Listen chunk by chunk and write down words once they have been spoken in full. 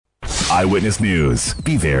Eyewitness News.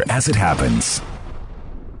 Be there as it happens.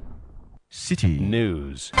 City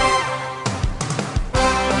News.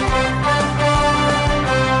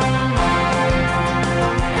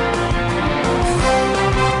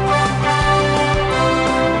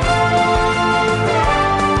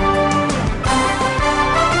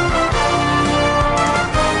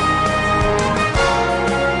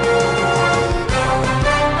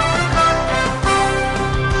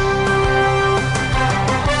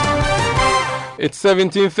 It's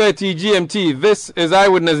 17:30 GMT. This is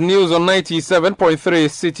Eyewitness News on 97.3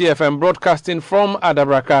 City FM, broadcasting from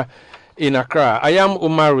Adabraka in Accra. I am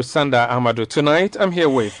Umaru Sanda Ahmadu. Tonight, I'm here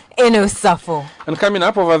with Eno Safo. And coming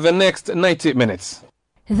up over the next 90 minutes.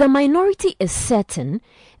 The minority is certain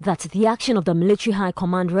that the action of the military high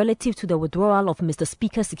command relative to the withdrawal of Mr.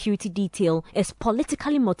 Speaker's security detail is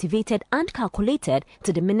politically motivated and calculated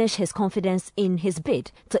to diminish his confidence in his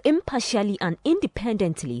bid to impartially and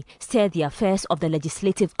independently steer the affairs of the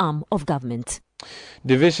legislative arm of government.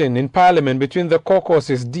 Division in Parliament between the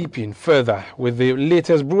caucuses deepened further with the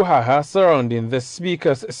latest brouhaha surrounding the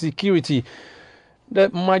Speaker's security. The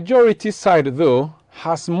majority side, though,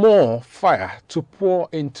 has more fire to pour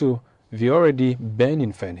into the already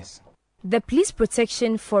burning furnace. The Police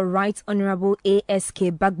Protection for Right Honourable ASK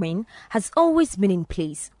Bagman has always been in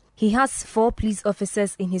place. He has 4 police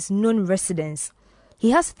officers in his known residence.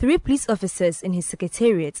 He has 3 police officers in his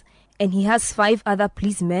secretariat, and he has 5 other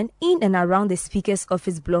policemen in and around the Speaker's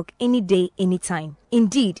office block any day, any time.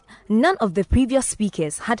 Indeed, none of the previous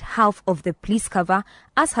speakers had half of the police cover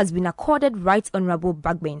as has been accorded Right Honourable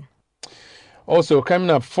Bagman. Also,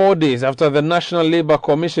 coming up 4 days after the National Labour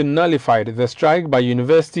Commission nullified the strike by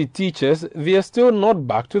university teachers, they are still not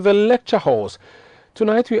back to the lecture halls.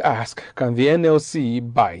 Tonight we ask, can the NLC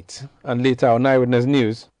bite? And later on Eyewitness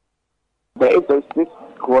News. There is this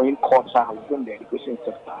growing culture within the education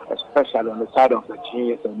sector, especially on the side of the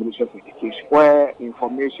GS and Ministry of Education, where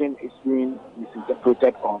information is being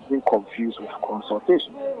misinterpreted or being confused with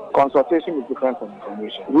consultation. Consultation is different from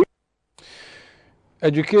information.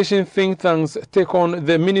 Education think tanks take on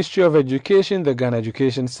the Ministry of Education, the Ghana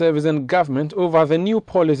Education Service and government over the new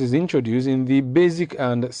policies introduced in the basic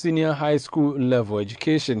and senior high school level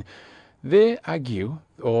education. They argue,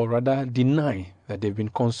 or rather deny, that they've been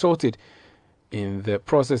consulted in the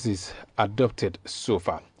processes adopted so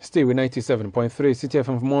far. Stay with 97.3 City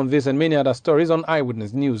FM for more on this and many other stories on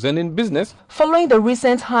Eyewitness News. And in business, following the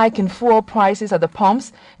recent hike in fuel prices at the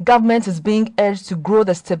pumps, government is being urged to grow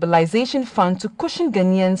the stabilization fund to cushion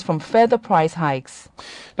Ghanaians from further price hikes.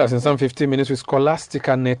 That's in some 15 minutes with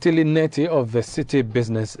Scholastica Netili Neti of the City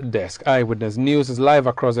Business Desk. Eyewitness News is live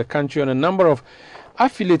across the country on a number of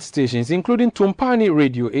affiliate stations, including Tumpani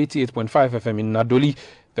Radio 88.5 FM in Nadoli,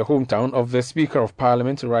 the hometown of the Speaker of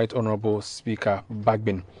Parliament, Right Honourable Speaker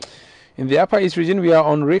Bagman. In the Upper East region, we are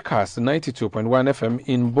on Recast 92.1 FM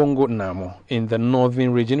in Bongo Namo. In the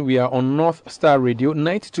Northern region, we are on North Star Radio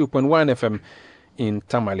 92.1 FM in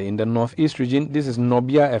Tamale. In the Northeast region, this is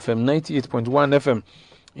Nobia FM 98.1 FM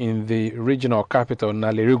in the regional capital,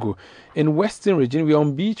 Nalerigu. In Western region, we are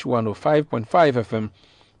on Beach 105.5 FM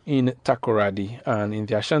in Takoradi. And in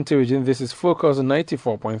the Ashanti region, this is Focus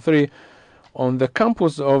 94.3 on the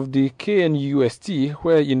campus of the KNUST,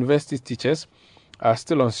 where university teachers are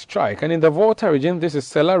still on strike. And in the Volta region, this is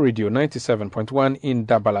Sela Radio 97.1 in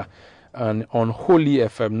Dabala, and on Holy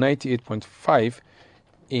FM 98.5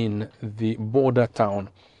 in the border town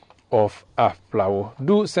of Afplawo.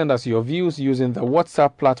 Do send us your views using the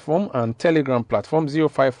WhatsApp platform and Telegram platform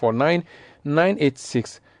 0549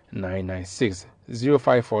 986 996.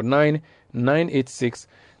 0549 986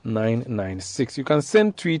 996. You can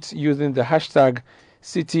send tweets using the hashtag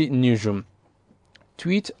City Newsroom.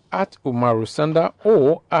 Tweet at Umaru Sanda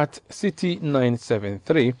or at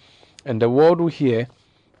City973, and the world will hear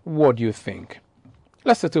what you think.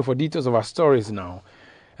 Let's settle for details of our stories now.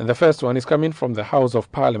 And the first one is coming from the House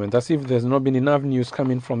of Parliament, as if there's not been enough news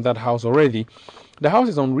coming from that house already. The house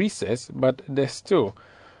is on recess, but there's still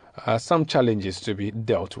some challenges to be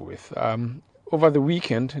dealt with. Over the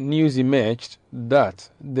weekend, news emerged that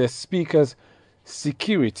the Speaker's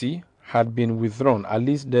security had been withdrawn, at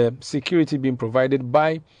least the security being provided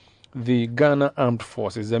by the Ghana Armed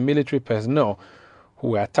Forces. The military personnel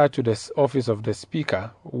who were attached to the office of the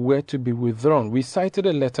Speaker were to be withdrawn. We cited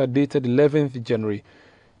a letter dated 11th January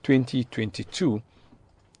 2022,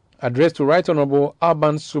 addressed to Right Honourable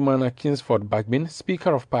Alban Sumana Kingsford Bagman,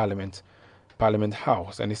 Speaker of Parliament, Parliament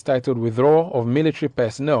House, and is titled Withdrawal of Military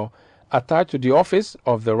Personnel attached to the office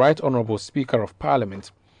of the Right Honourable Speaker of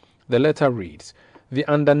Parliament. The letter reads, the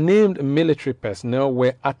undernamed military personnel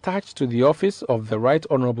were attached to the office of the Right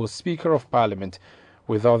Honourable Speaker of Parliament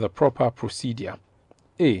without the proper procedure.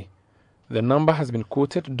 A. The number has been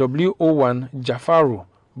quoted W01 Jafaru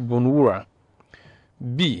Bunwura.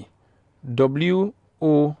 B. W02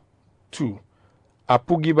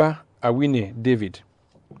 Apugiba Awine David.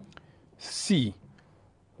 C.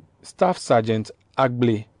 Staff Sergeant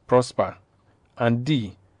Agble Prosper. And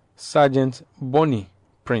D. Sergeant Bonnie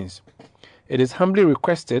Prince. It is humbly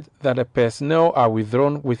requested that the personnel are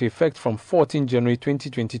withdrawn with effect from 14 January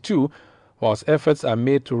 2022, whilst efforts are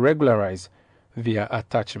made to regularize their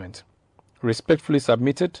attachment. Respectfully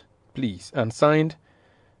submitted, please, and signed,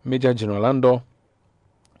 Major General Ando,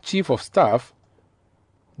 Chief of Staff,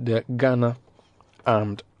 the Ghana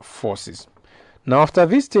Armed Forces. Now, after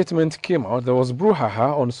this statement came out, there was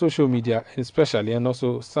brouhaha on social media especially, and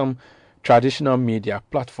also some traditional media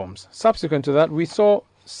platforms. Subsequent to that, we saw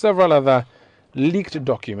several other leaked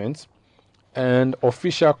documents and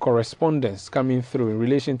official correspondence coming through in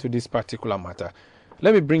relation to this particular matter.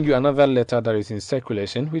 Let me bring you another letter that is in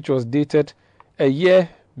circulation, which was dated a year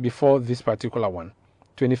before this particular one,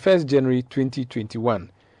 21st January 2021.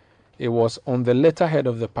 It was on the letterhead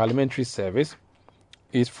of the Parliamentary Service.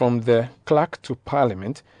 It's from the Clerk to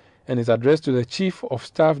Parliament and is addressed to the Chief of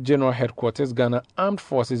Staff General Headquarters, Ghana Armed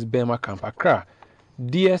Forces, Burma Camp, Accra.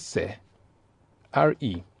 Dear Sir,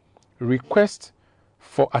 RE, request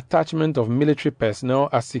for attachment of military personnel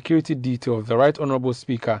as security detail of the Right Honourable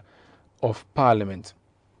Speaker of Parliament.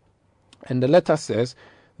 And the letter says,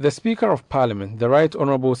 the Speaker of Parliament, the Right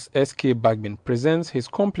Honourable S.K. Bagbin, presents his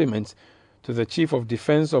compliments to the Chief of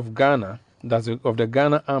Defence of Ghana, that's of the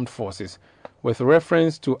Ghana Armed Forces, with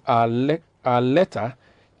reference to our letter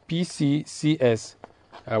PCCS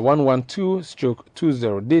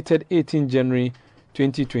 112/20 dated 18 January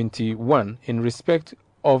 2021 in respect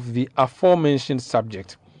of the aforementioned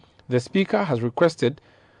subject. The Speaker has requested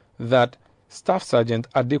that Staff Sergeant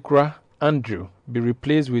Adekura Andrew be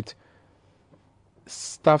replaced with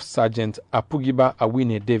Staff Sergeant Apugiba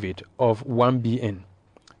Awine David of 1BN.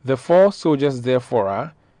 The four soldiers therefore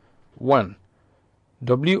are 1.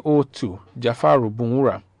 W02 Jafaru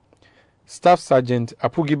Bunwura, Staff Sergeant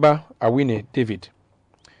Apugiba Awine David,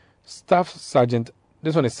 Staff Sergeant,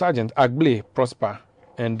 this one is Sergeant Agble Prosper,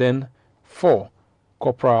 and then 4.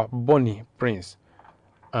 Corporal Bonnie Prince,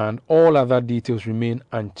 and all other details remain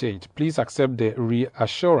unchanged. Please accept the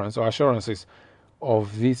reassurance or assurances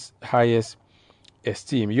of this highest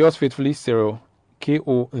esteem. Yours faithfully, Cyril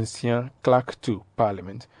K.O. Nsian, Clerk to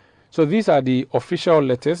Parliament. So these are the official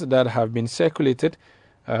letters that have been circulated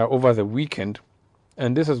over the weekend,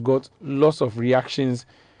 and this has got lots of reactions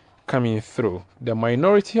coming through. The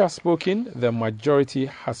minority has spoken, the majority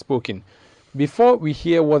has spoken. Before we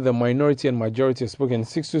hear what the minority and majority have spoken,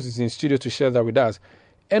 Sixtus is in studio to share that with us.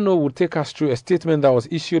 Eno will take us through a statement that was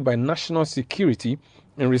issued by National Security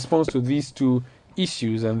in response to these two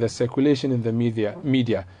issues and the circulation in the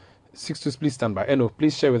media. Sixtus, please stand by. Eno,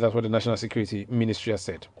 please share with us what the National Security Ministry has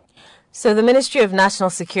said. So the Ministry of National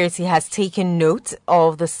Security has taken note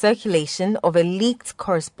of the circulation of a leaked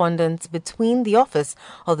correspondence between the Office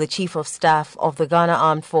of the Chief of Staff of the Ghana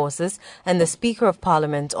Armed Forces and the Speaker of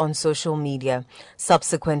Parliament on social media.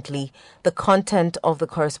 Subsequently, the content of the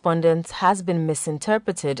correspondence has been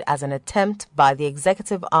misinterpreted as an attempt by the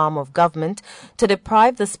executive arm of government to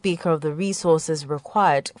deprive the Speaker of the resources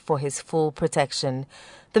required for his full protection.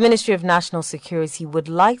 The Ministry of National Security would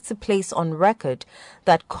like to place on record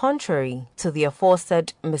that contrary to the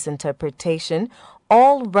aforesaid misinterpretation,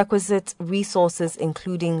 all requisite resources,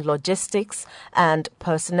 including logistics and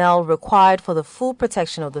personnel required for the full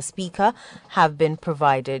protection of the Speaker, have been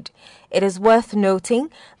provided. It is worth noting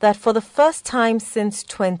that for the first time since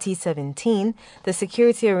 2017, the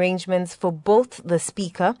security arrangements for both the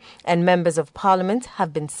Speaker and members of Parliament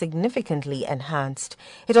have been significantly enhanced.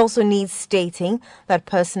 It also needs stating that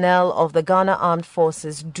personnel of the Ghana Armed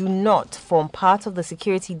Forces do not form part of the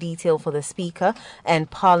security detail for the Speaker,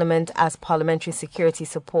 and Parliament as parliamentary security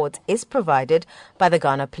support is provided by the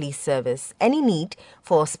Ghana Police Service. Any need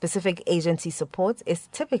for specific agency support is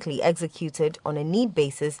typically executed on a need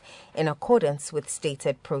basis in accordance with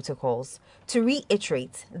stated protocols. To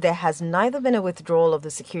reiterate, there has neither been a withdrawal of the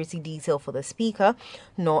security detail for the Speaker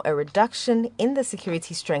nor a reduction in the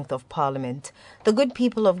security strength of Parliament. The good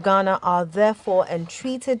people of Ghana are therefore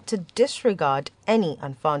entreated to disregard any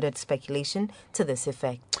unfounded speculation to this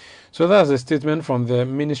effect. So that's a statement from the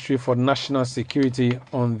Ministry for National Security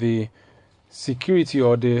on the security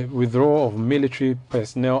or the withdrawal of military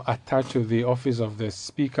personnel attached to the office of the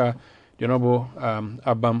Speaker, the Honourable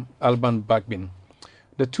Alban Bagbin.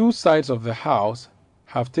 The two sides of the House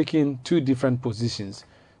have taken two different positions.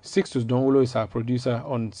 Sixtus Donwolo is our producer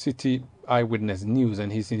on City Eyewitness News,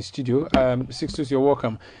 and he's in studio. Sixtus, you're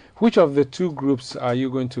welcome. Which of the two groups are you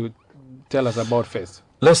going to tell us about first?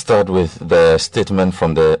 Let's start with the statement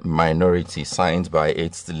from the minority signed by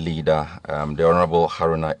its leader, the Honorable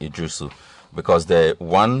Haruna Iddrisu, because the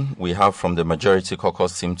one we have from the majority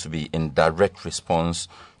caucus seems to be in direct response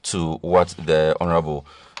to what the Honorable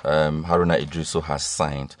Haruna Iddrisu has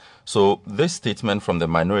signed. So this statement from the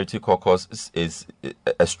minority caucus is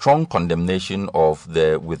a strong condemnation of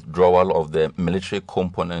the withdrawal of the military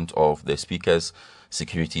component of the Speaker's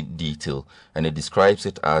security detail, and it describes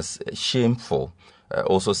it as shameful,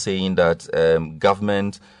 also saying that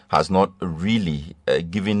government has not really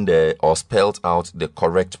given or spelled out the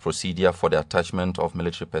correct procedure for the attachment of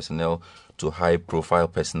military personnel to high-profile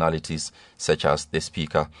personalities such as the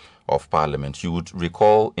Speaker of Parliament. You would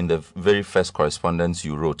recall in the very first correspondence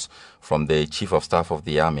you wrote from the Chief of Staff of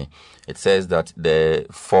the Army, it says that the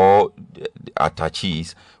 4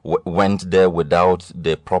 attachees went there without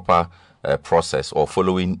the proper process or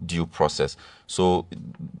following due process. So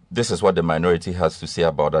this is what the minority has to say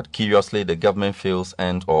about that. Curiously, the government fails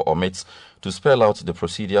and/or omits to spell out the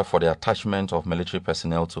procedure for the attachment of military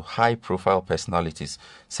personnel to high-profile personalities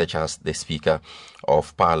such as the Speaker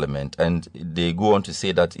of Parliament. And they go on to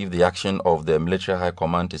say that if the action of the military high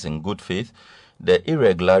command is in good faith, the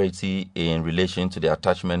irregularity in relation to the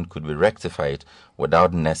attachment could be rectified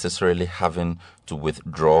without necessarily having to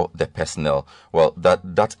withdraw the personnel. Well,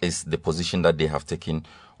 that is the position that they have taken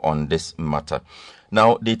on this matter.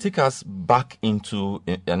 Now, they take us back into,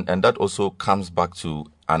 and that also comes back to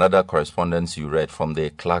another correspondence you read from the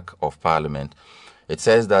Clerk of Parliament. It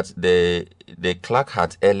says that the clerk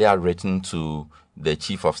had earlier written to the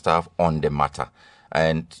Chief of Staff on the matter.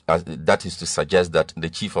 And that is to suggest that the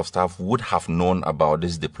Chief of Staff would have known about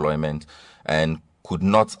this deployment and could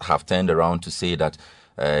not have turned around to say that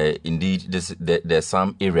indeed there's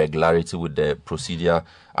some irregularity with the procedure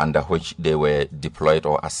under which they were deployed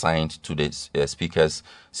or assigned to the Speaker's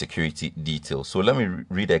security detail. So let me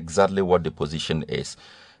read exactly what the position is.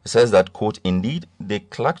 It says that, quote, indeed, the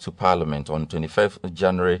Clerk to Parliament on 21st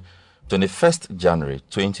January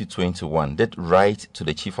 2021 did write to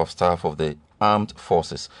the Chief of Staff of the Armed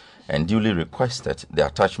Forces and duly requested the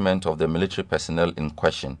attachment of the military personnel in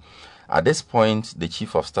question. At this point, the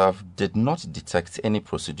Chief of Staff did not detect any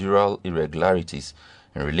procedural irregularities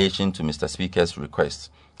in relation to Mr. Speaker's request.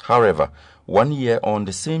 However, 1 year on,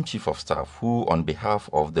 the same Chief of Staff, who on behalf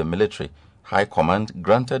of the military high command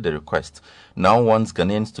granted the request, now wants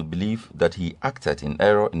Ghanaians to believe that he acted in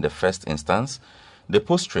error in the first instance. The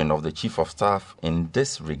posturing of the Chief of Staff in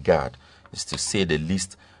this regard is, to say the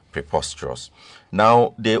least, preposterous.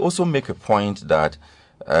 Now, they also make a point that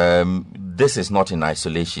this is not in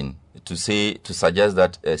isolation, to suggest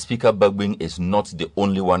that Speaker Bagbin is not the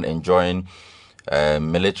only one enjoying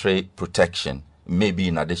military protection, maybe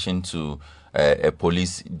in addition to a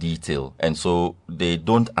police detail, and so they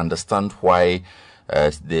don't understand why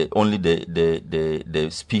the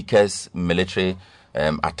Speaker's military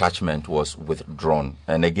attachment was withdrawn.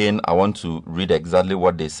 And again, I want to read exactly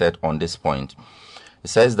what they said on this point. It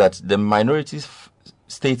says that the minority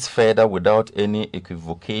states further without any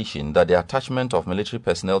equivocation that the attachment of military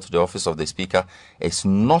personnel to the office of the Speaker is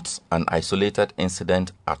not an isolated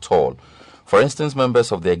incident at all. For instance,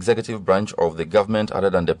 members of the executive branch of the government other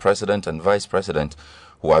than the President and Vice President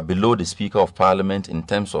who are below the Speaker of Parliament in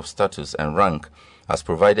terms of status and rank as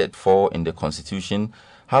provided for in the Constitution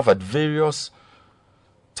have at various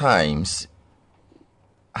times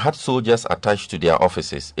had soldiers attached to their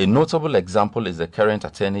offices. A notable example is the current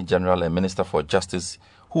Attorney General and Minister for Justice,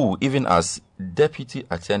 who, even as Deputy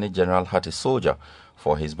Attorney General, had a soldier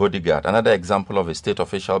for his bodyguard. Another example of a state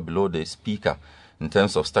official below the Speaker in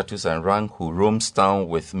terms of status and rank who roams town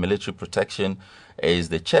with military protection is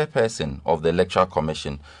the chairperson of the Electoral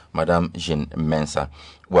Commission, Madame Jean Mensa.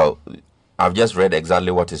 Well, I've just read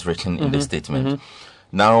exactly what is written in the statement.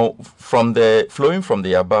 Now, flowing from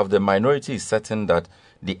the above, the minority is certain that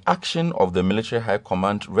the action of the military high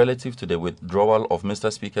command relative to the withdrawal of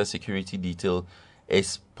Mr. Speaker's security detail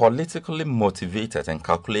is politically motivated and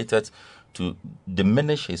calculated to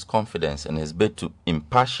diminish his confidence in his bid to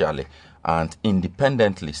impartially and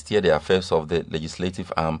independently steer the affairs of the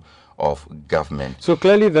legislative arm of government. So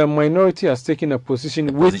clearly the minority has taken a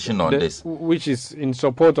position on this, which is in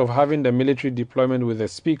support of having the military deployment with the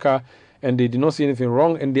Speaker, and they do not see anything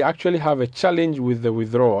wrong, and they actually have a challenge with the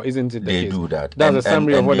withdrawal, isn't it? They do that. That's a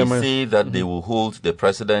summary of what they say that they will hold the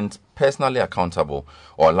president personally accountable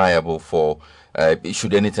or liable for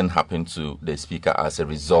should anything happen to the Speaker as a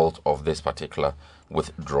result of this particular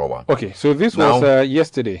withdrawal. Okay, so this was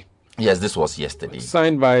yesterday. Yes, this was yesterday.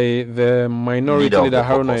 Signed by the minority leader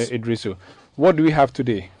Haruna Idrisu. What do we have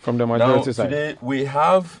today from the majority side? Today we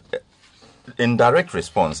have, in direct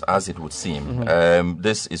response, as it would seem,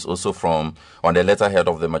 this is also from on the letterhead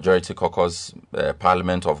of the Majority Caucus,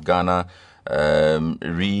 Parliament of Ghana,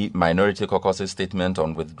 Minority Caucus's statement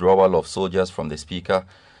on withdrawal of soldiers from the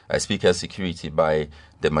Speaker's security by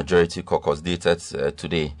the Majority Caucus, dated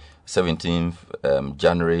today, 17th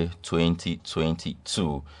January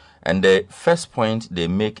 2022. And the first point they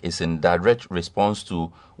make is in direct response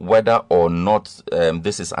to whether or not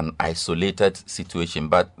this is an isolated situation,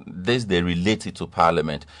 but this they relate it to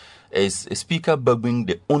Parliament. Is Speaker Bagbin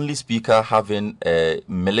the only speaker having a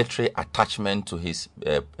military attachment to his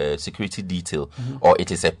security detail, or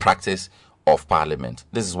it is a practice of Parliament?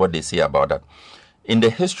 This is what they say about that. In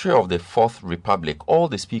the history of the Fourth Republic, all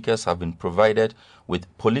the speakers have been provided with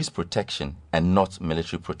police protection and not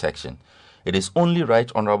military protection. It is only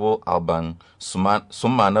Right Honorable Alban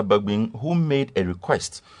Sumana Bagbin who made a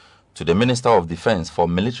request to the Minister of Defense for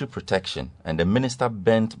military protection, and the minister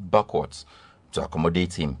bent backwards to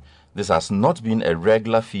accommodate him. This has not been a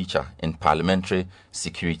regular feature in parliamentary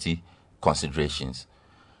security considerations.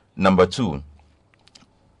 Number 2,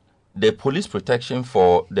 the police protection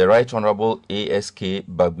for the Right Honorable ASK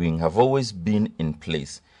Bagbin have always been in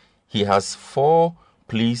place. He has 4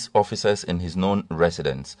 police officers in his known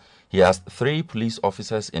residence. He has 3 police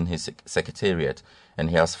officers in his secretariat, and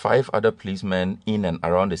he has 5 other policemen in and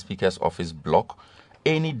around the Speaker's office block,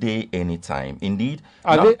 any day, any time. Indeed,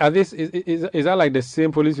 is that like the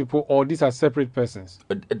same police people, or these are separate persons?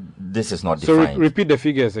 This is not defined. So repeat the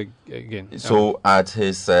figures again. So at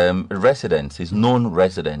his residence, his known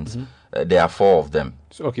residence, there are 4 of them.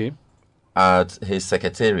 Okay. At his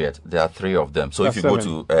secretariat, there are 3 of them. So That's if you 7.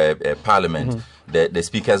 go to Parliament, the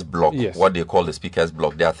Speaker's block, yes, what they call the Speaker's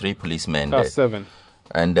block, there are 3 policemen there. That's 7.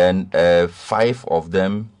 And then 5 of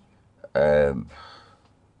them...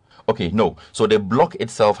 So the block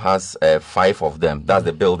itself has 5 of them. That's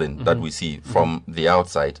the building that we see from the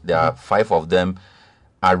outside. There are 5 of them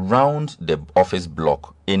around the office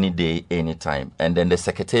block, any day, any time. And then the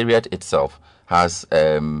secretariat itself has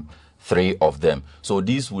 3 of them. So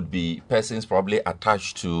these would be persons probably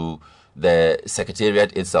attached to the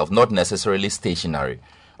secretariat itself, not necessarily stationary.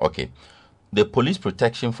 Okay. The police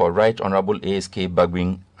protection for Right Honorable ASK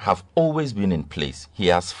Bagbin have always been in place. He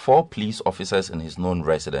has 4 police officers in his known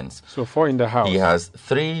residence. So 4 in the house. He has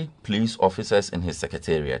 3 police officers in his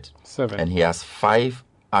secretariat. 7. And he has 5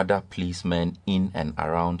 other policemen in and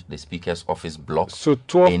around the Speaker's office block. So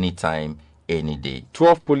 12. Anytime, any day.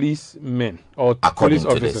 12 policemen or according police to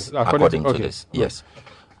officers. This. According to okay. this, yes.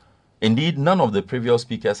 Indeed, none of the previous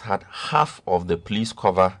speakers had half of the police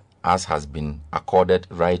cover as has been accorded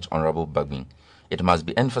Right Honorable Bagbin. It must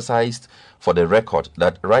be emphasized for the record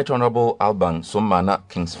that Right Honorable Alban Sumana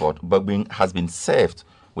Kingsford Bagbin has been served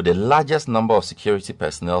with the largest number of security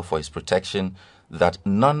personnel for his protection that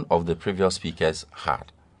none of the previous speakers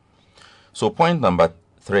had. So point number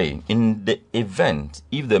 3, in the event,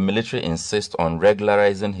 if the military insists on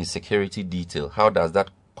regularizing his security detail, how does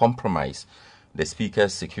that compromise the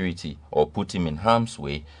Speaker's security or put him in harm's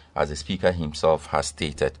way, as the Speaker himself has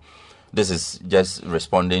stated? This is just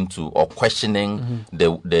responding to or questioning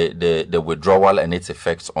the withdrawal and its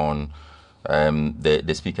effects on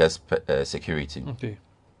the Speaker's security. Okay.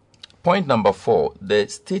 Point number 4, the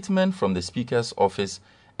statement from the Speaker's office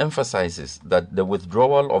emphasizes that the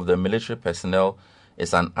withdrawal of the military personnel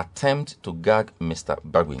is an attempt to gag Mr.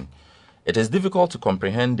 Bagbin. It is difficult to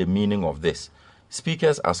comprehend the meaning of this.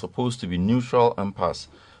 Speakers are supposed to be neutral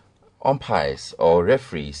umpires or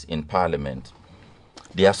referees in Parliament.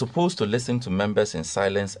 They are supposed to listen to members in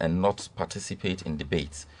silence and not participate in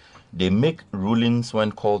debates. They make rulings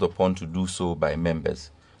when called upon to do so by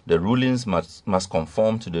members. The rulings must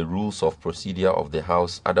conform to the rules of procedure of the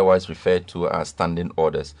House, otherwise referred to as standing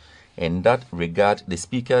orders. In that regard, the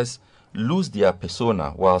speakers lose their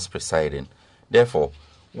persona whilst presiding. Therefore,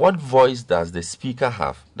 what voice does the speaker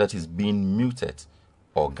have that is being muted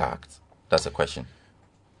or gagged? That's a question.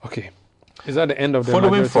 Okay. Is that the end of the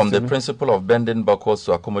Following from the principle of bending backwards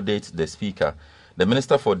to accommodate the speaker, the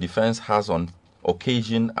Minister for Defense has on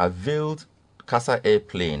occasion availed Casa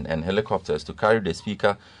airplane and helicopters to carry the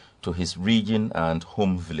speaker to his region and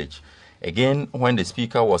home village. Again, when the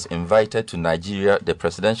speaker was invited to Nigeria, the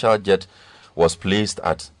presidential jet was placed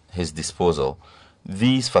at his disposal.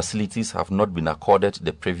 These facilities have not been accorded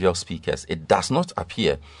the previous speakers. It does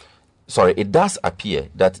appear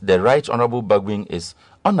that the Right Honorable Bagbin is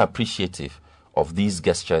unappreciative of these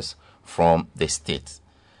gestures from the state.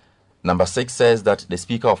 Number 6 says that the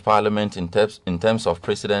Speaker of Parliament in terms of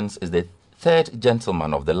precedence is the third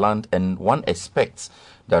gentleman of the land, and one expects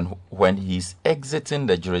that when he's exiting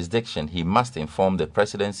the jurisdiction, he must inform the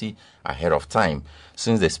presidency ahead of time,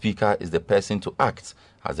 since the speaker is the person to act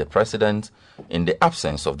as the president in the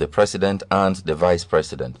absence of the president and the vice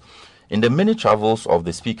president. In the many travels of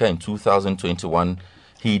the speaker in 2021,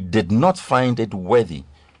 he did not find it worthy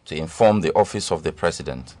to inform the office of the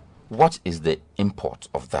president. What is the import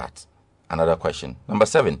of that? Another question. Number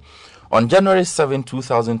 7. On January 7,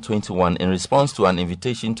 2021, in response to an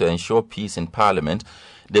invitation to ensure peace in Parliament,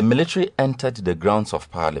 the military entered the grounds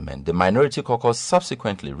of Parliament. The Minority Caucus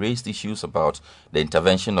subsequently raised issues about the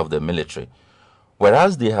intervention of the military.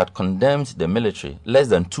 Whereas they had condemned the military less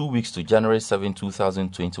than 2 weeks to January 7,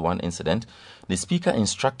 2021 incident, the Speaker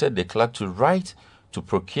instructed the clerk to write to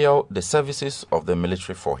procure the services of the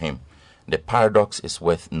military for him. The paradox is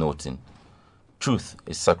worth noting. Truth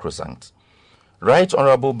is sacrosanct. Right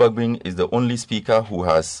Honorable Bagbin is the only speaker who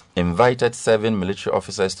has invited 7 military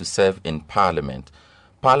officers to serve in Parliament.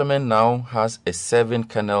 Parliament now has a serving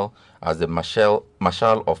colonel as the Marshal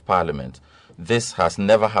of Parliament. This has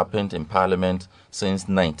never happened in Parliament since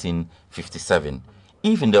 1957.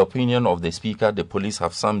 If, in the opinion of the Speaker, the police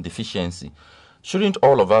have some deficiency, shouldn't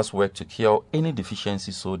all of us work to cure any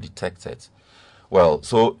deficiency so detected? Well,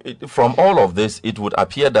 so from all of this, it would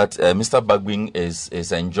appear that Mr. Bagbin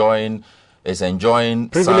is enjoying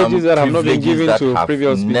privileges that have not been given to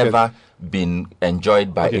previous speakers. Never been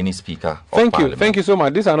enjoyed by any speaker. Thank you so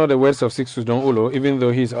much. These are not the words of Sixtus Don Ulo, even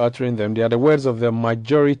though he's uttering them. They are the words of the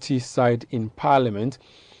majority side in Parliament,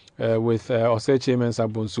 with Osechi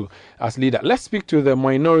Mensah Bonsu as leader. Let's speak to the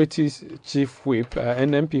minorities chief whip,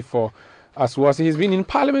 NMP for Aswasi. He's been in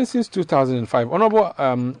Parliament since 2005. Honorable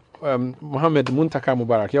Mohammed Muntaka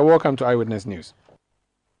Mubarak, you're welcome to Eyewitness News.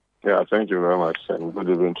 Yeah, thank you very much, and good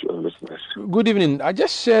evening to your listeners. Good evening. I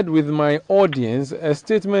just shared with my audience a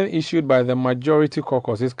statement issued by the Majority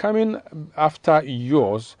Caucus. It's coming after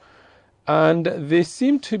yours, and they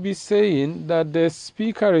seem to be saying that the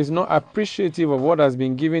Speaker is not appreciative of what has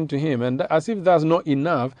been given to him, and as if that's not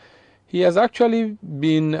enough, he has actually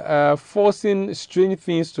been forcing strange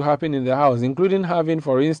things to happen in the House, including having,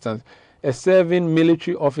 for instance, a serving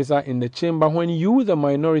military officer in the chamber when you, the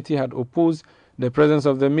minority, had opposed the presence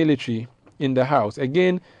of the military in the House.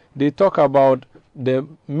 Again, they talk about the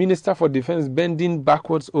Minister for Defense bending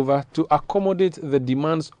backwards over to accommodate the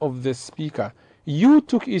demands of the Speaker. You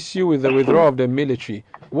took issue with the withdrawal of the military.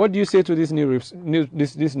 What do you say to this new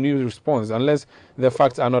response, unless the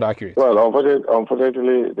facts are not accurate? Well,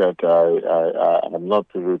 unfortunately, that I am not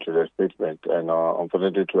privy to the statement, and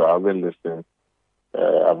unfortunately, I have been listening.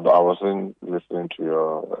 I wasn't listening to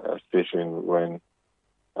your station when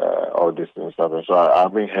all these things happen, so I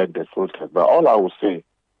haven't heard the full text. But all I will say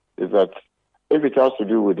is that if it has to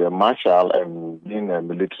do with the marshal and being a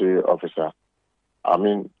military officer, I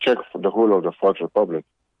mean, check for the whole of the Fourth Republic.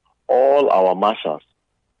 All our marshals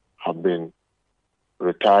have been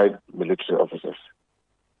retired military officers,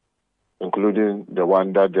 including the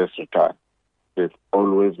one that just retired. They've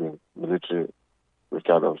always been military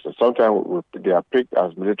retired officers. Sometimes they are picked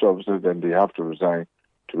as military officers, then they have to resign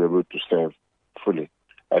to be able to serve fully.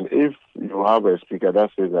 And if you have a speaker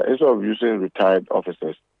that says that instead of using retired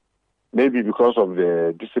officers, maybe because of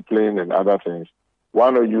the discipline and other things, why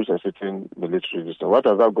not use a certain military system? What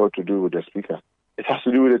has that got to do with the speaker? It has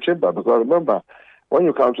to do with the chamber, because remember, when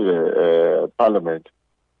you come to the Parliament,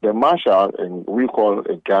 the marshal, and we call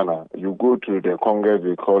in Ghana, you go to the Congress,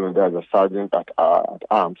 they call them the sergeant at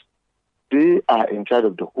arms. They are in charge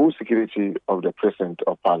of the whole security of the President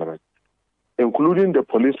of Parliament, including the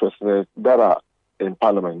police personnel that are in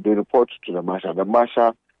Parliament. They report to the marshal. The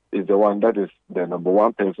marshal is the one that is the number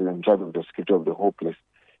one person in charge of the security of the whole place.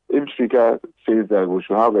 If the Speaker says that we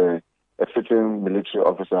should have a certain military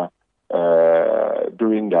officer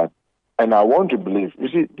doing that, and I want to believe, you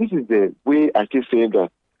see, this is the way I keep saying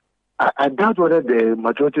that I doubt whether the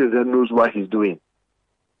majority of them knows what he's doing.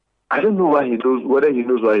 I don't know whether he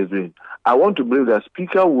knows what he's doing. I want to believe that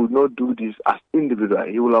Speaker would not do this as individual.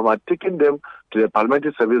 He will have taken them to the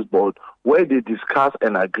Parliamentary Service Board where they discuss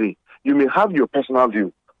and agree. You may have your personal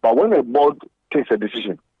view, but when a board takes a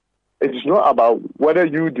decision, it is not about whether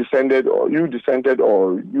you dissented or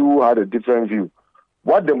you had a different view.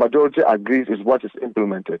 What the majority agrees is what is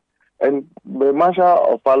implemented. And the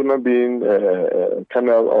Marshal of Parliament being a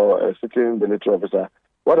colonel or a sitting military officer,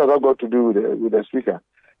 what has that got to do with the Speaker?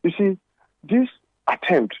 You see, this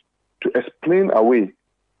attempt to explain away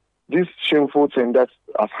this shameful thing that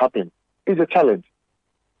has happened is a challenge.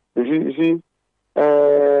 You see,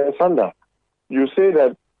 Sanda, you say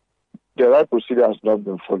that the right procedure has not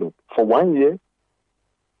been followed. For 1 year,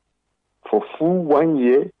 for full 1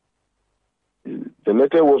 year, The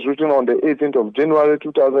letter was written on the 18th of January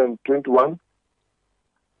 2021.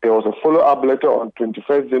 There was a follow-up letter on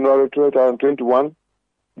 21st January 2021.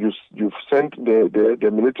 You've sent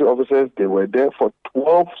the military officers. They were there for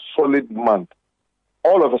 12 solid months.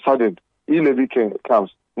 All of a sudden, e-levy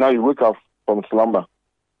comes. Now you wake up from slumber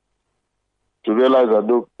to realize that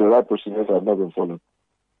the right procedures have not been followed.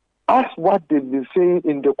 Ask what they've been saying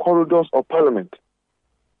in the corridors of Parliament.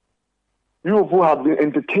 You who have been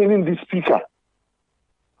entertaining this speaker,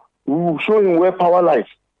 we will show him where power lies.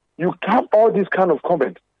 You have all these kind of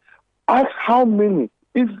comments. Ask how many,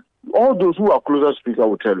 if all those who are closer to speaker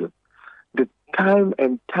will tell you, the time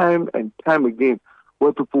and time again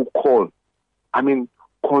where people call,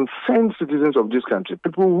 concerned citizens of this country,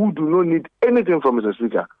 people who do not need anything from Mr.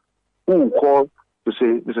 Speaker, who will call to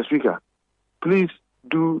say, Mr. Speaker, please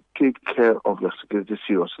do take care of your security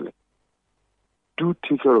seriously. Do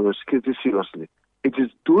take care of your security seriously. It is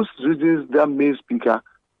those reasons that made Speaker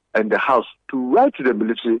and the House to write to the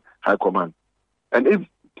military high command. And if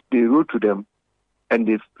they wrote to them and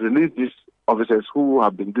they've released these officers who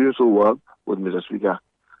have been doing so well with Mr. Speaker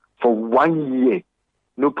for 1 year,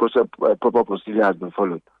 no proper procedure has been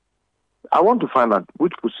followed. I want to find out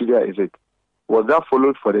which procedure is it. Was that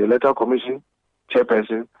followed for the Electoral Commission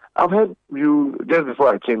chairperson? I've heard you just before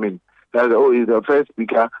I came in that he's the first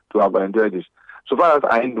speaker to have enjoyed this. So far as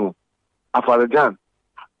I know, Afarajan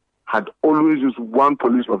had always used one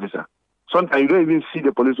police officer. Sometimes you don't even see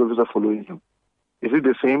the police officer following him. Is it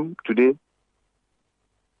the same today?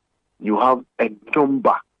 You have a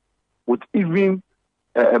number with even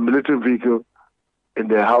a military vehicle in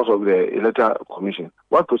the house of the Electoral Commission.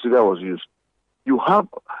 What procedure was used? You have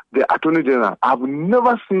the Attorney General. I've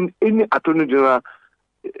never seen any Attorney General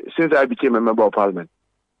since I became a member of Parliament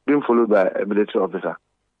being followed by a military officer.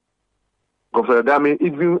 Governor Dami,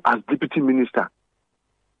 even as Deputy Minister,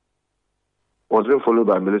 was being followed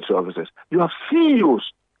by military officers. You have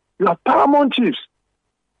CEOs. You have paramount chiefs.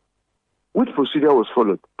 Which procedure was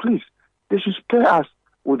followed? Please, they should spare us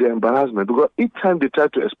with the embarrassment, because each time they try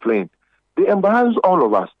to explain, they embarrass all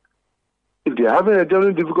of us. If they are having a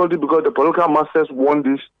genuine difficulty because the political masters want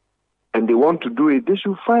this and they want to do it, they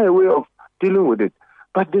should find a way of dealing with it.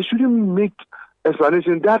 But they shouldn't make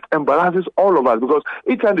explanation that embarrasses all of us, because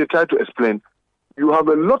each time they try to explain, you have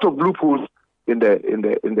a lot of loopholes in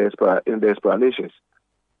the explanations.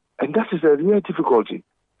 And that is a real difficulty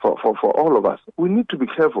for all of us. We need to be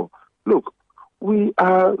careful. Look, we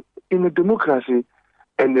are in a democracy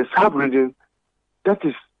and a sub-region that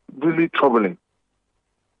is really troubling.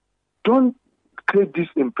 Don't create this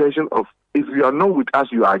impression of, if you are not with us,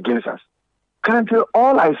 you are against us. Currently,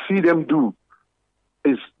 all I see them do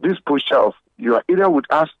is this posture of, you are either with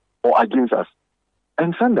us or against us.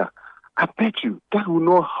 And Sanda, I bet you that will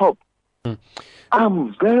not help.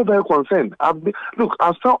 I'm very, very concerned. I've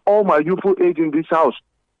spent all my youthful age in this house.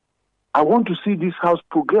 I want to see this house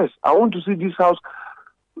progress. I want to see this house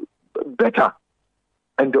better.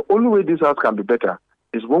 And the only way this house can be better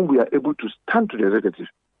is when we are able to stand to the executive.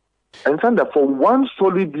 And Sanda, for one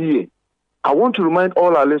solid year, I want to remind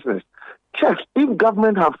all our listeners, check if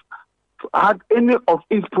government have had any of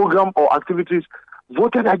its program or activities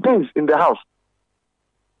voted against in the House.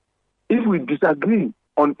 If we disagree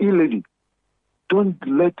on e-levy, don't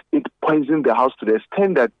let it poison the House to the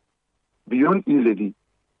extent that beyond e-levy,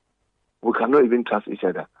 we cannot even trust each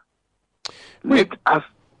other. Let us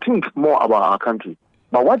think more about our country.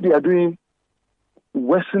 But what they are doing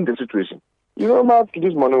worsens the situation. You know, Mark,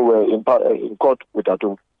 this morning we were in court with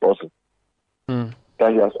Atom Lawson.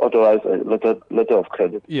 That he has authorized a letter of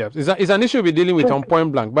credit. Yes, it's an issue we're dealing with on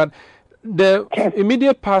point blank. But the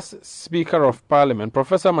immediate past Speaker of Parliament,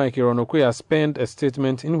 Professor Mike Ironokwe, has penned a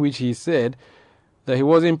statement in which he said that he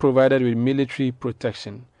wasn't provided with military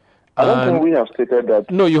protection. I don't think we have stated that.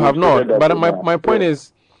 No, you have not. But my point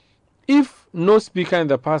is, if no speaker in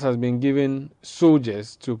the past has been given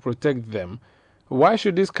soldiers to protect them, why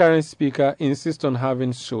should this current speaker insist on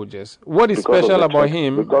having soldiers? What is special about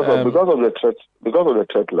him? Because of the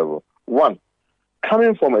threat level. One,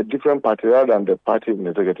 coming from a different party rather than the party in the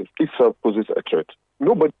executive itself poses a threat.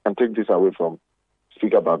 Nobody can take this away from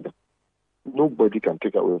Speaker Bagban. Nobody can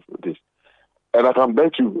take away from this. And I can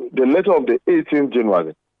bet you, the letter of the 18th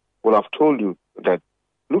January will have told you that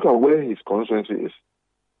look at where his constituency is.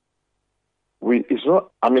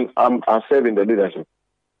 I serve in the leadership,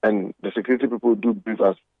 and the security people do brief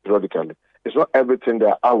us periodically. It's not everything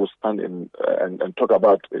that I will stand in and talk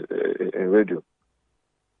about in radio.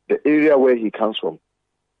 The area where he comes from,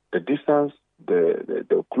 the distance,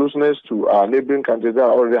 the closeness to our neighboring countries that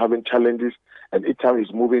are already having challenges, and each time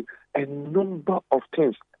he's moving, a number of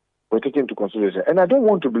things were taken into consideration. And I don't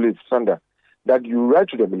want to believe, Sanda, that you write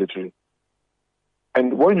to the military,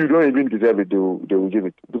 and when you don't even deserve it, they will give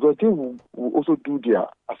it, because they will also do their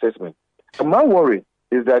assessment. And my worry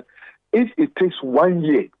is that if it takes 1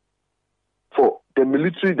 year for the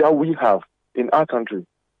military that we have in our country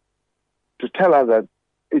to tell us that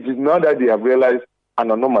it is not that they have realized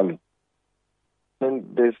an anomaly, then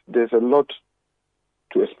there's a lot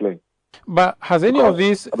to explain. But has any of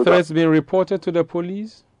these threats been reported to the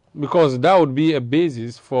police? Because that would be a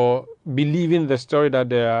basis for believing the story that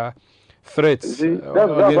there are threats. See,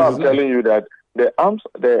 that's why I'm telling you that the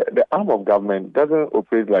arm of government doesn't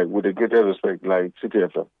operate like with the greatest respect like City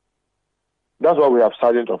FM. That's why we have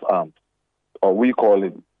sergeant of arms, or we call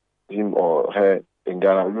him or her in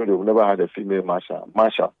Ghana. You know, we've never had a female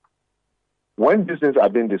marshal. When these things are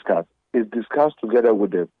being discussed, it's discussed together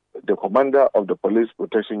with the commander of the police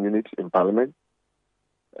protection unit in Parliament,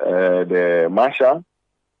 the marshal,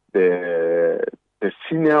 the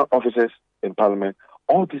senior officers in Parliament.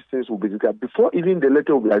 All these things will be discussed before even the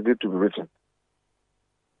letter will be agreed to be written.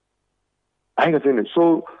 I understand.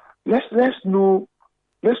 So let's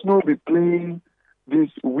not be playing this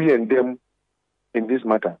we and them in this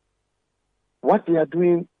matter. What they are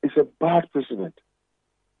doing is a bad precedent.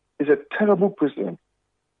 It's a terrible precedent.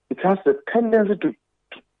 It has the tendency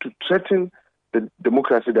to threaten the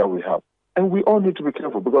democracy that we have. And we all need to be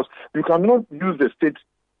careful, because you cannot use the state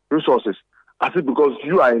resources as if because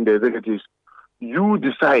you are in the executives, you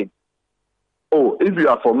decide, oh, if you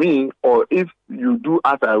are for me, or if you do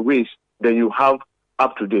as I wish, then you have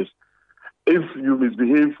up to this. If you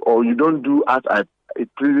misbehave or you don't do as it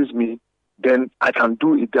pleases me, then I can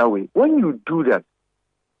do it that way. When you do that,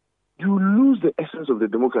 you lose the essence of the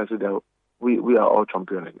democracy that we are all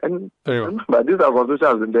championing. And remember, this our constitution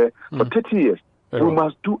has been there for 30 years. We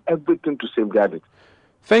must do everything to safeguard it.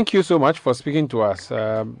 Thank you so much for speaking to us.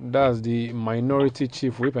 That's the Minority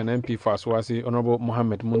Chief Whip and MP for Aswasi, Honorable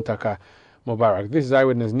Mohammed Muntaka Mubarak. This is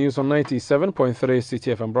Eyewitness News on 97.3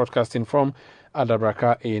 CTFM, broadcasting from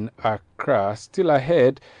Adabraka in Accra. Still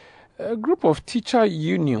ahead, a group of teacher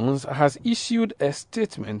unions has issued a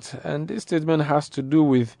statement, and this statement has to do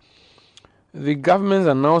with the government's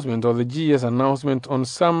announcement, or the GS announcement, on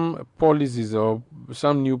some policies or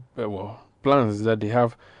some new plans that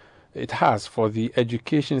it has for the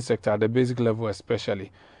education sector at the basic level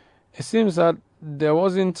especially. It seems that there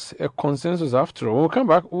wasn't a consensus after all. We'll come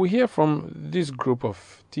back. We'll hear from this group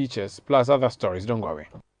of teachers, plus other stories. Don't go away.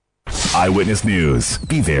 Eyewitness News.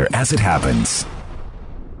 Be there as it happens.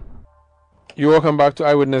 You're welcome back to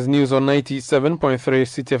Eyewitness News on 97.3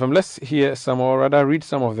 CTFM. Let's hear some, or rather read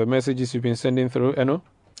some of the messages you've been sending through, Eno.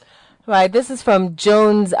 Right, this is from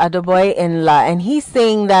Jones Adoboy in La, and he's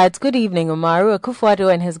saying that, good evening, Umaru.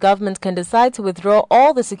 Akufo-Addo and his government can decide to withdraw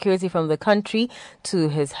all the security from the country to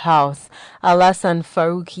his house. Alasan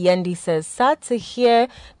Farouk Yendi says, sad to hear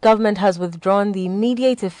government has withdrawn the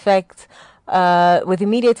immediate effect,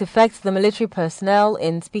 the military personnel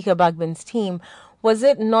in Speaker Bagbin's team. Was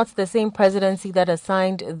it not the same presidency that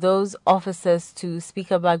assigned those officers to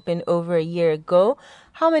Speaker Bagbin over a year ago?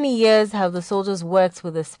 How many years have the soldiers worked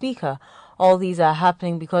with the Speaker? All these are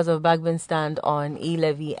happening because of Bagbin's stand on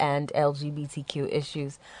e-levy and LGBTQ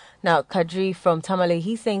issues. Now, Kadri from Tamale,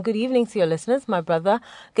 he's saying, good evening to your listeners, my brother.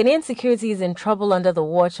 Ghanaian security is in trouble under the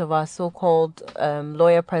watch of our so-called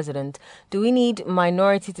lawyer president. Do we need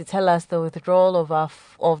minority to tell us the withdrawal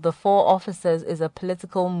of the 4 officers is a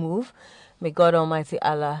political move? May God Almighty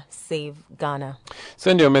Allah save Ghana.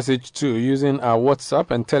 Send your message to using our WhatsApp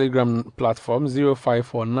and Telegram platform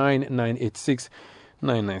 0549 986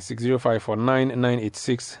 996 0549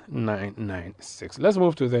 986 996. Let's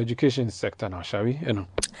move to the education sector now, shall we?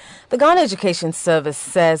 The Ghana Education Service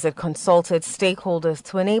says it consulted stakeholders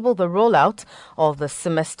to enable the rollout of the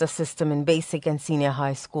semester system in basic and senior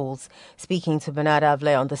high schools. Speaking to Bernard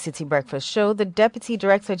Avle on the City Breakfast Show, the Deputy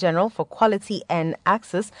Director General for Quality and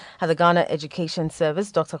Access at the Ghana Education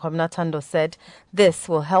Service, Dr. Kwabena Tando, said this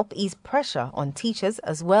will help ease pressure on teachers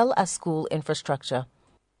as well as school infrastructure.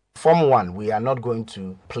 Form 1, we are not going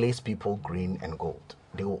to place people green and gold.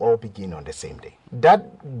 They will all begin on the same day.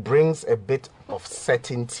 That brings a bit of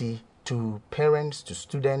certainty to parents, to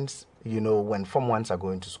students. You know, when Form 1s are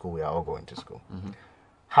going to school, we are all going to school. Mm-hmm.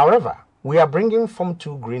 However, we are bringing Form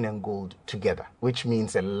 2 green and gold together, which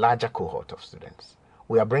means a larger cohort of students.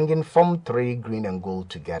 We are bringing Form 3 green and gold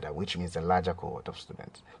together, which means a larger cohort of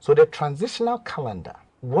students. So the transitional calendar,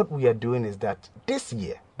 what we are doing is that this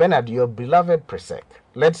year, Bernard, your beloved PRESEC,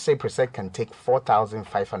 let's say PRESEC can take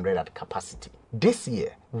 4,500 at capacity. This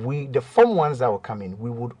year, the Form 1s that will come in, we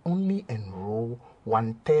would only enroll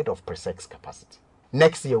 1/3 of PRESEC's capacity.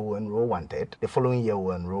 Next year, we'll enroll 1/3. The following year,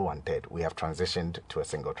 we'll enroll 1/3. We have transitioned to a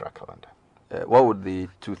single track calendar. what would the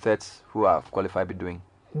 2/3 who are qualified be doing?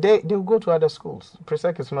 They'll go to other schools.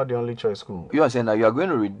 Presec is not the only choice school. You are saying that you are going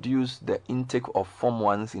to reduce the intake of Form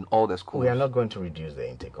 1s in all the schools? We are not going to reduce the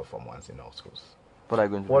intake of Form 1s in all schools. What are you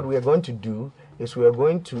going to What do? we are going to do is we are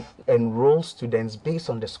going to enroll students based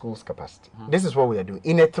on the school's capacity. This is what we are doing.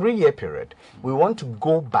 In a 3-year period, we want to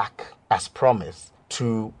go back, as promised,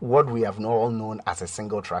 to what we have all known as a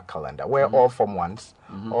single track calendar, where all Form 1s,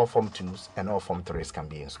 all Form 2s, and all Form 3s can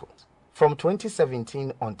be in schools. From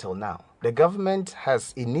 2017 until now, the government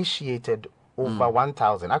has initiated over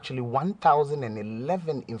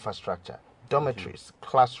 1,011 infrastructure, dormitories,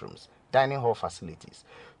 classrooms, dining hall facilities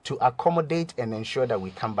to accommodate and ensure that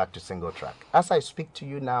we come back to single track. As I speak to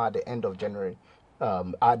you now at the end of January,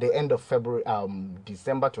 at the end of February,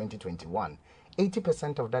 December 2021,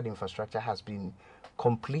 80% of that infrastructure has been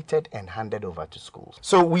completed and handed over to schools.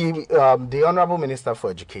 So the Honorable Minister for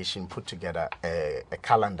Education put together a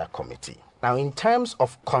calendar committee. Now, in terms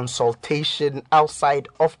of consultation outside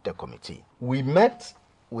of the committee, we met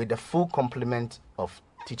with the full complement of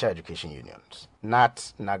teacher education unions,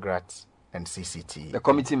 NAT, NAGRAT, and CCT. The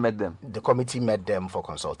committee met them? The committee met them for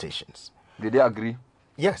consultations. Did they agree?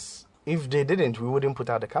 Yes. If they didn't, we wouldn't put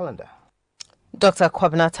out the calendar. Dr.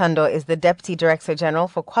 Kwabena Tando is the Deputy Director General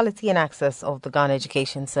for Quality and Access of the Ghana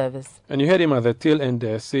Education Service. And you heard him at the tail end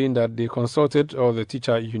there saying that they consulted all the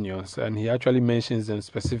teacher unions, and he actually mentions them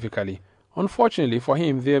specifically. Unfortunately for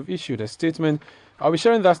him, they have issued a statement. I'll be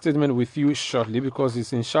sharing that statement with you shortly because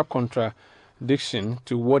it's in sharp contradiction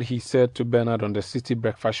to what he said to Bernard on the City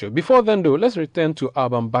Breakfast Show. Before then, though, let's return to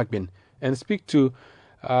Alban Bagbin and speak to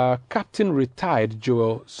Captain Retired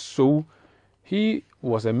Joel So. He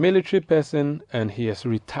was a military person and he has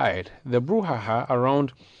retired. The brouhaha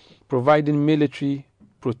around providing military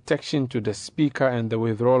protection to the Speaker and the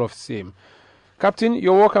withdrawal of same. Captain,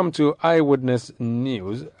 you're welcome to Eyewitness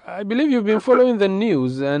News. I believe you've been following the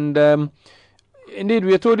news, and indeed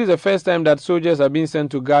we are told it's the first time that soldiers are being sent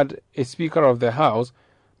to guard a Speaker of the House,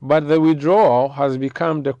 but the withdrawal has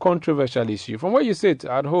become the controversial issue. From where you sit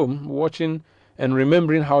at home, watching and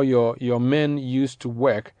remembering how your men used to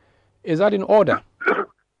work, is that in order?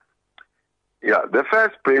 Yeah, the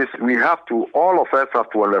first place all of us have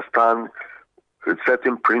to understand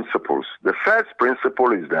certain principles. The first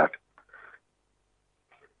principle is that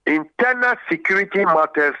internal security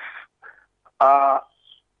matters are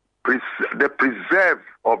the preserve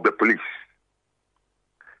of the police.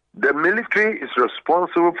 The military is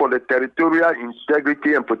responsible for the territorial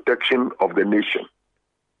integrity and protection of the nation.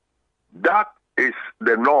 That is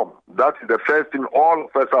the norm. That is the first thing all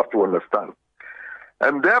of us have to understand.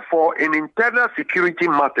 And therefore, in internal security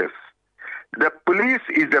matters, the police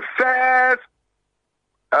is the first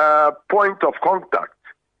point of contact.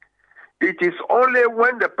 It is only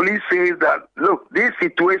when the police says that, look, this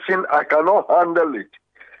situation, I cannot handle it.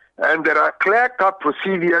 And there are clear-cut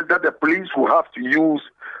procedures that the police will have to use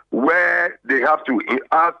where they have to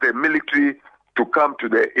ask the military to come to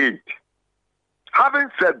their aid. Having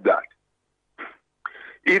said that,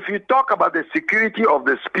 if you talk about the security of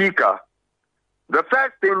the Speaker, the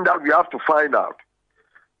first thing that we have to find out,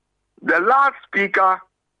 the last Speaker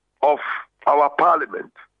of our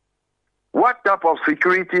Parliament, what type of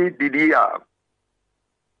security did he have?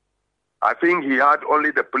 I think he had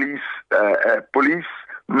only the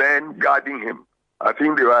policemen guarding him. I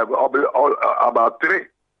think there were about 3.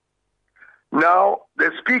 Now,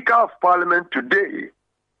 the Speaker of Parliament today,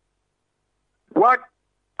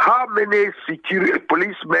 how many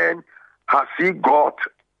policemen has he got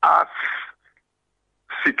as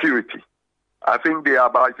security? I think they are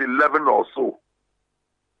about 11 or so.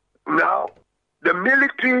 Now, the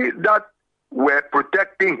military that were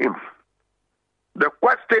protecting him, the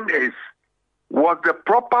question is, was the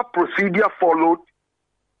proper procedure followed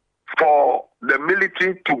for the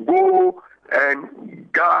military to go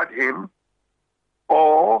and guard him,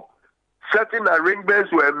 or certain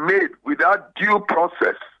arrangements were made without due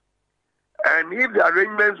process? And if the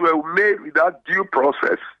arrangements were made without due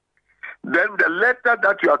process, then the letter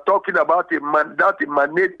that you are talking about that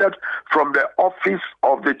emanated from the office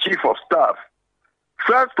of the Chief of Staff.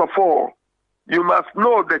 First of all, you must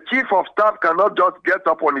know the Chief of Staff cannot just get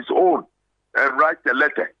up on his own and write a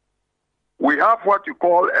letter. We have what you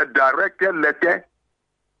call a directed letter,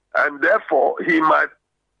 and therefore he might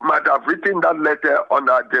have written that letter on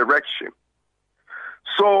our direction.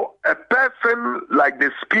 So a person like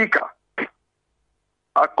the Speaker,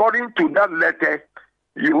 according to that letter,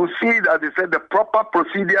 you will see that they said the proper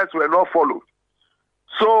procedures were not followed.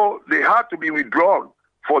 So they had to be withdrawn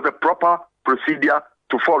for the proper procedure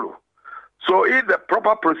to follow. So if the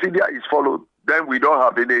proper procedure is followed, then we don't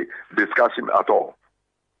have any discussion at all.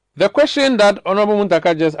 The question that Honorable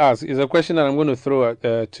Muntaka just asked is a question that I'm going to throw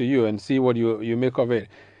to you and see what you make of it.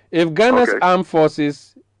 If Ghana's armed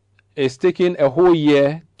forces is taking a whole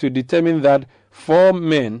year to determine that 4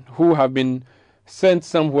 men who have been sent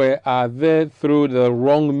somewhere are there through the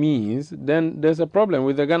wrong means, then there's a problem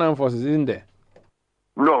with the Ghana armed forces, isn't there?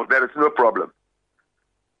 No, there is no problem.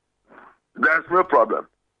 There's no problem.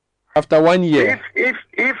 After 1 year. If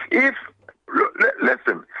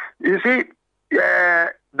listen, you see,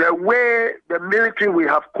 the way the military, we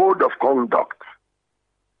have code of conduct.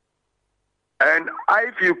 And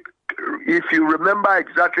if you remember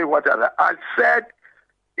exactly what I said,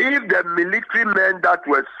 if the military men that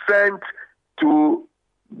were sent to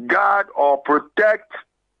guard or protect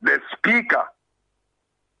the speaker,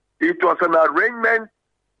 it was an arrangement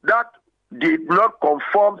that did not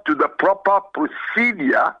conform to the proper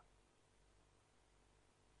procedure.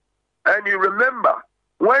 And you remember,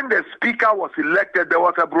 when the speaker was elected, there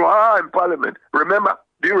was a brouhaha in parliament. Remember?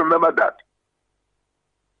 Do you remember that?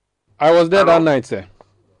 I was there that night, sir.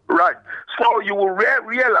 Right. So you will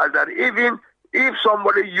realize that even if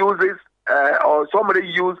somebody uses or somebody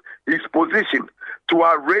use his position to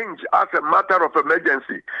arrange as a matter of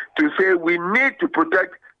emergency to say we need to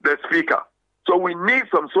protect the speaker. So we need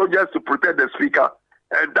some soldiers to protect the speaker.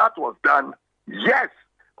 And that was done. Yes,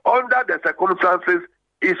 under the circumstances,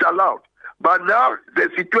 it's allowed. But now the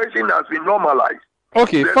situation has been normalized.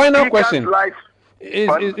 Okay, the final question. Life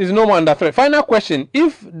is no more under threat. Final question.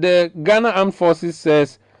 If the Ghana Armed Forces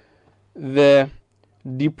says the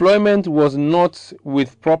deployment was not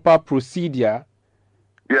with proper procedure,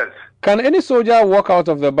 yes, can any soldier walk out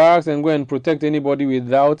of the barracks and go and protect anybody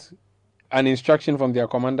without an instruction from their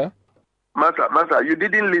commander? Master, you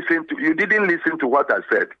didn't listen to what I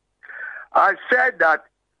said. I said that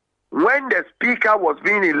when the speaker was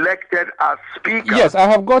being elected as speaker. Yes, I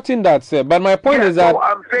have gotten that, sir. But my point is that. So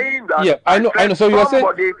I'm saying that. Yeah, I know. So you are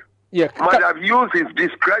saying. Yeah, might have used his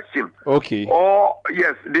discretion. Okay. Or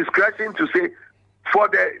yes, discretion to say,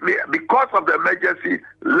 because of the emergency,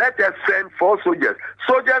 let us send 4 soldiers.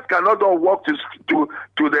 Soldiers cannot all walk to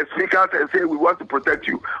the speakers and say we want to protect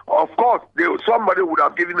you. Of course, somebody would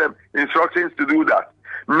have given them instructions to do that.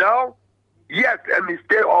 Now, yes, a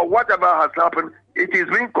mistake or whatever has happened, it is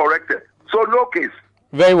being corrected. So no case.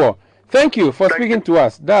 Very well. Thank you for speaking to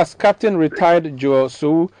us. That's Captain Retired Joe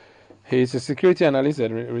Sow. He is a security analyst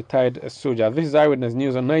and retired soldier. This is Eyewitness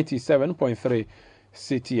News on 97.3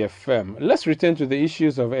 City FM. Let's return to the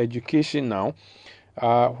issues of education now,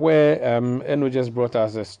 where Eno just brought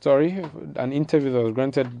us a story, an interview that was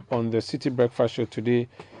granted on the City Breakfast Show today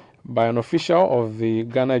by an official of the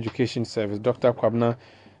Ghana Education Service, Dr. Kwabena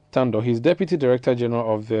Tando. He's Deputy Director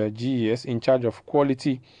General of the GES in charge of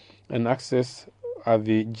quality and access at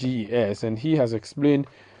the GES, and he has explained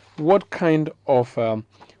what kind of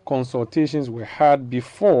consultations were had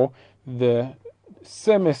before the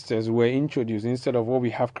semesters were introduced instead of what we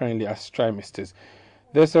have currently as trimesters.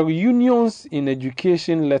 There's a Unions in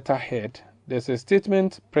Education letterhead. There's a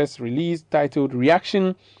statement press release titled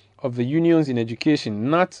Reaction of the Unions in Education,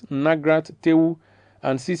 NAT, NAGRAT, TEU,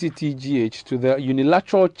 and CCTGH to the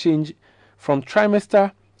unilateral change from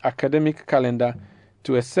trimester academic calendar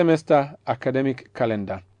to a semester academic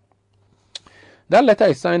calendar. That letter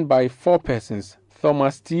is signed by 4 persons: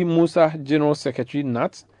 Thomas T. Musa, General Secretary,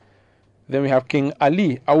 NAT. Then we have King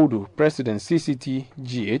Ali Audu, President,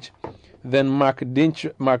 CCTGH. Then Mark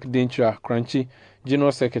Dentra Crunchy,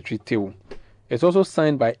 General Secretary, TEU. It's also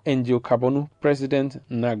signed by Angel Kabonu, President,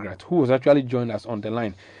 NAGRAT, who was actually joined us on the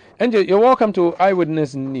line. Angel, you're welcome to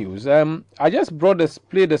Eyewitness News. I just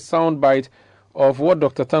played a sound bite of what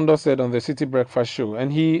Dr. Tando said on the City Breakfast Show,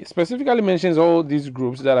 and he specifically mentions all these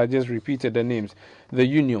groups that I just repeated the names, the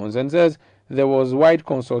unions, and says there was wide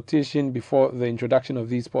consultation before the introduction of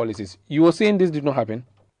these policies. You were saying this did not happen?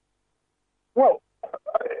 Well,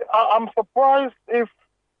 I'm surprised if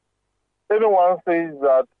anyone says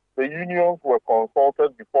that the unions were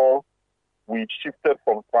consulted before we shifted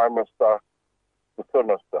from trimester to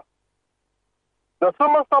semester. The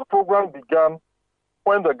semester program began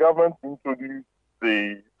when the government introduced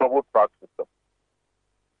the double track system.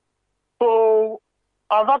 So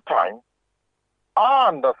at that time, our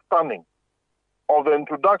understanding of the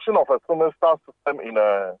introduction of a semester system in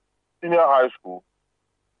a senior high school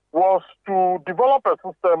was to develop a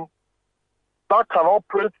system that can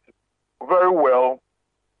operate very well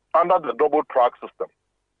under the double track system.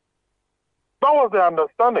 That was the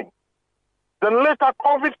understanding. Then later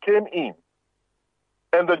COVID came in,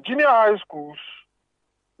 and the junior high schools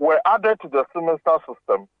were added to the semester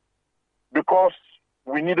system because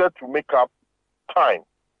we needed to make up time.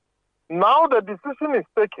 Now the decision is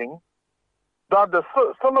taken that the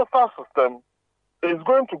semester system is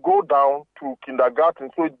going to go down to kindergarten,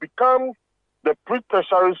 so it becomes the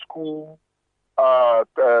pre-tertiary school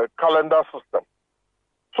calendar system.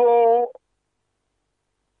 So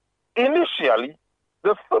initially,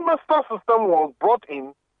 the semester system was brought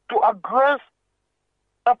in to address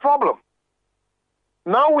a problem.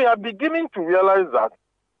 Now we are beginning to realize that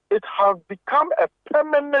it has become a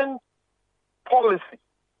permanent policy.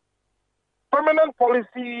 Permanent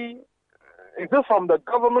policy, is this from the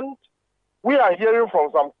government? We are hearing from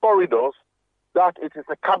some corridors that it is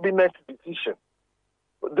a cabinet decision.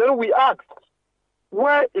 Then we ask,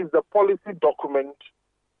 where is the policy document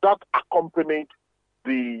that accompanied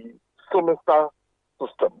the semester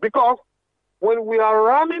system? Because when we are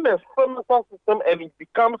running a semester system and it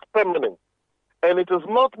becomes permanent, and it is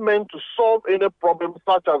not meant to solve any problem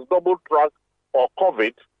such as double track or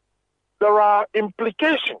COVID, there are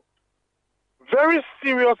implications, very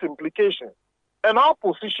serious implications. And our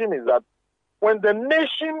position is that when the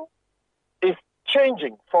nation is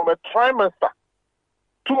changing from a trimester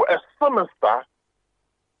to a semester,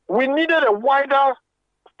 we needed a wider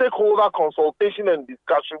stakeholder consultation and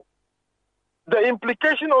discussion. The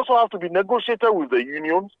implication also have to be negotiated with the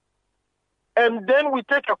unions, and then we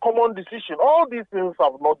take a common decision. All these things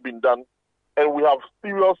have not been done, and we have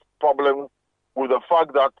serious problems with the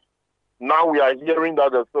fact that now we are hearing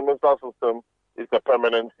that the semester system is a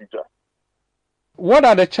permanent feature. What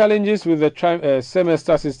are the challenges with the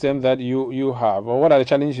semester system that you have, or what are the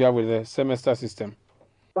challenges you have with the semester system?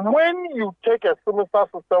 When you take a semester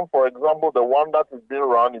system, for example, the one that is being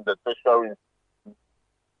run in the tertiary institution,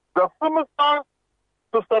 the semester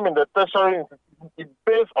system in the tertiary institution is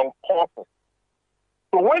based on courses.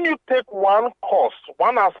 So when you take one course,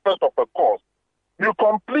 one aspect of a course, you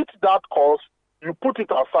complete that course, you put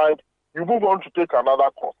it aside, you move on to take another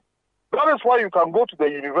course. That is why you can go to the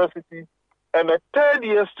university and a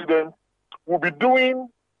third-year student will be doing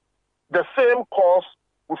the same course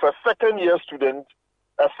with a second-year student.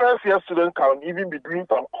 A first-year student can even be doing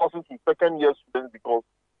some courses with second-year students, because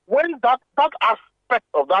when that aspect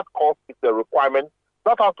of that course is the requirement,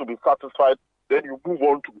 that has to be satisfied, then you move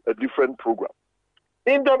on to a different program.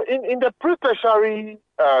 In the pre-tertiary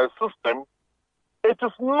system, it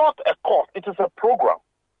is not a course, it is a program.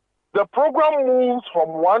 The program moves from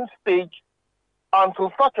one stage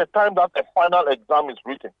until such a time that a final exam is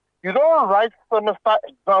written. You don't write semester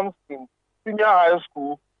exams in senior high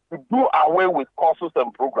school to do away with courses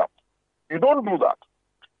and programs. You don't do that.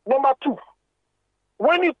 Number two,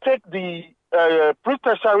 when you take the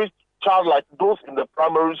pre-tertiary child like those in the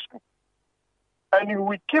primary school, and you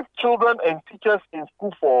will keep children and teachers in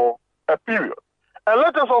school for a period. And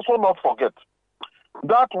let us also not forget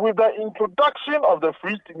that with the introduction of the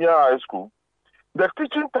free senior high school, the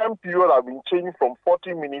teaching time period has been changed from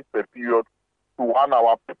 40 minutes per period to 1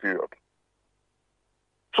 hour per period.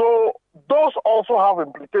 So those also have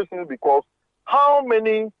implications, because how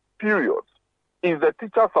many periods is the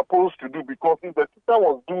teacher supposed to do? Because if the teacher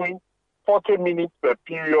was doing 40 minutes per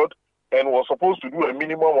period and was supposed to do a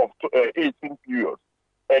minimum of 18 periods,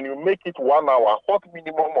 and you make it 1 hour, what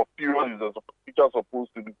minimum of periods is the teacher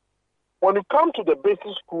supposed to do? When you come to the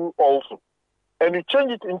basic school also, and you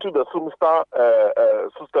change it into the semester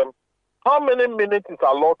system, how many minutes is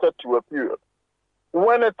allotted to a period?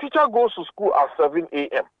 When a teacher goes to school at 7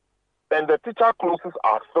 a.m. and the teacher closes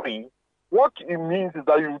at 3, what it means is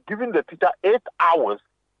that you're giving the teacher 8 hours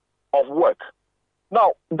of work.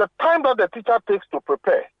 Now, the time that the teacher takes to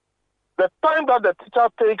prepare, the time that the teacher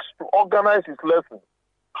takes to organize his lessons,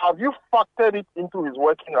 have you factored it into his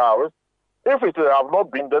working hours? If it have not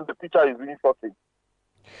been, then the teacher is doing something.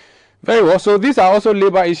 Very well. So these are also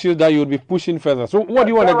labor issues that you would be pushing further. So what do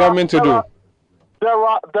you want the government to do?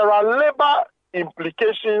 There are labor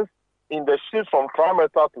implications in the shift from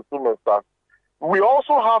trimester to semester. We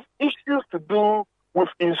also have issues to do with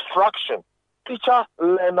instruction,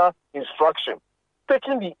 teacher-learner instruction,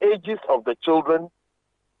 taking the ages of the children,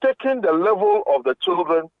 taking the level of the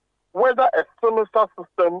children, whether a semester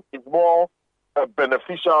system is more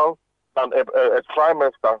beneficial than a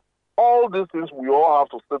trimester. All these things we all have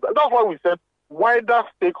to say. That's why we said wider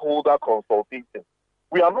stakeholder consultation.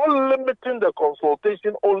 We are not limiting the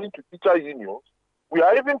consultation only to teacher unions. We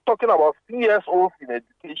are even talking about CSOs in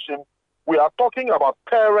education. We are talking about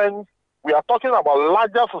parents. We are talking about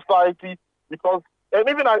larger society, because, and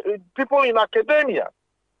even people in academia,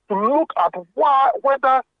 to look at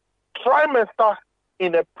whether trimester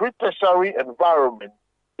in a pre-tertiary environment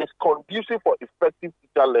is conducive for effective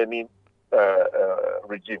teacher learning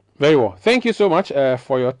regime. Very well. Thank you so much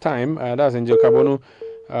for your time. That's Angel Kabonu.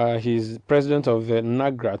 He's president of the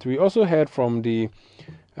NAGRAT. We also heard from the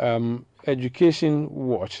Education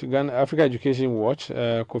Watch, Ghana Africa Education Watch,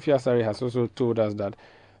 Kofi Asare has also told us that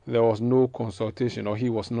there was no consultation, or he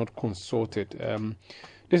was not consulted.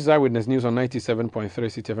 This is Eyewitness News on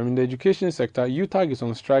 97.3 City FM. In the education sector, UTAG is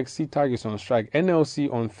on strike, CTAG is on strike.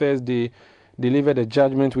 NLC on Thursday delivered a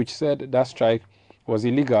judgment which said that strike was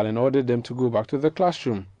illegal and ordered them to go back to the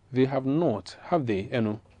classroom. They have not, have they,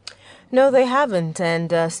 Eno? No, they haven't.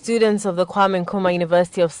 And students of the Kwame Nkrumah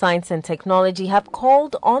University of Science and Technology have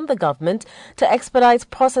called on the government to expedite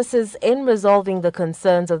processes in resolving the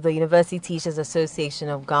concerns of the University Teachers Association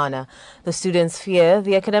of Ghana. The students fear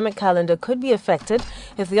the academic calendar could be affected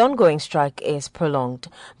if the ongoing strike is prolonged.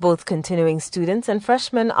 Both continuing students and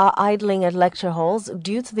freshmen are idling at lecture halls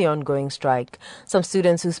due to the ongoing strike. Some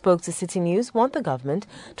students who spoke to City News want the government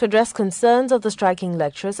to address concerns of the striking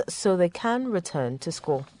lecturers so they can return to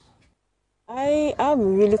school. I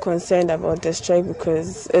am really concerned about the strike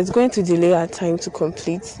because it's going to delay our time to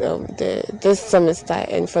complete this semester,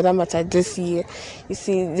 and for that matter this year. You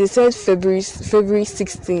see, they said February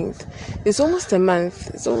 16th. It's almost a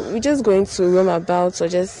month, so we're just going to roam about or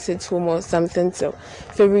just sit home or something till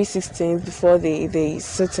February 16th before they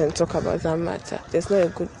sit and talk about that matter. There's not a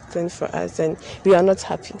good thing for us, and we are not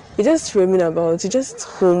happy. We're just roaming about, we're just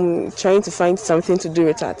home trying to find something to do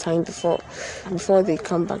with our time before they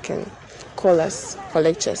come back and call us for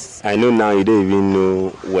lectures. I know now you don't even know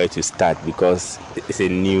where to start because it's a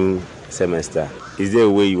new semester. Is there a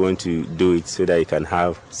way you want to do it so that you can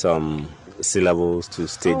have some syllables to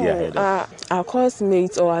study ahead of? Our course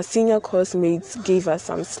mates or our senior course mates gave us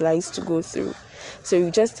some slides to go through. So you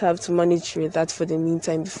just have to manage with that for the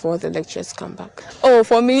meantime before the lectures come back. Oh,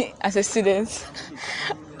 for me as a student,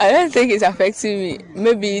 I don't think it's affecting me.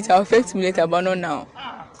 Maybe it will affect me later, but not now.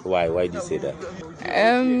 Why? Why do you say that?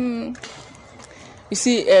 You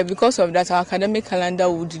see, because of that, our academic calendar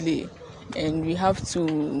will delay, and we have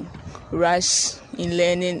to rush in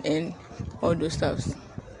learning and all those stuff.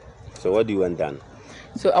 So what do you want done?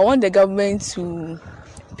 So I want the government to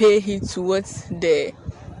pay heed to what they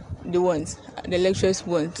want, the lecturers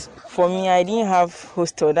want. For me, I didn't have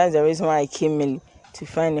hostel. That's the reason why I came in to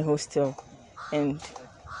find a hostel. And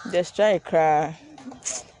the strike,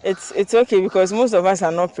 it's okay because most of us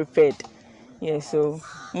are not prepared. Yeah, so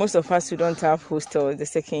most of us who don't have hostel the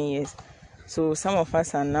second years. So some of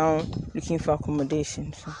us are now looking for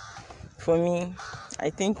accommodation. So for me,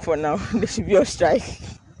 I think for now there should be a strike.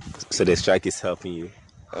 So the strike is helping you?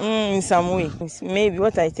 In some way. Maybe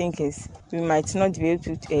what I think is we might not be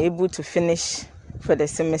able to finish for the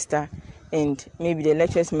semester, and maybe the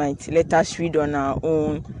lecturers might let us read on our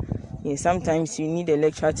own. Yeah, sometimes you need a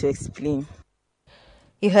lecturer to explain.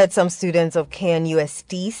 You heard some students of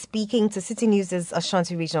KNUST speaking to City News'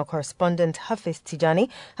 Ashanti regional correspondent Hafiz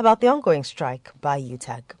Tijani about the ongoing strike by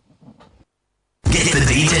UTAG. Get the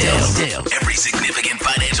details. Every significant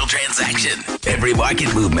financial transaction, every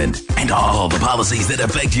market movement, and all the policies that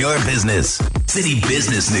affect your business. City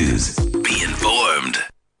Business News. Be informed.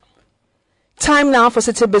 Time now for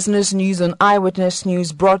City Business News on Eyewitness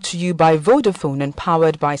News, brought to you by Vodafone and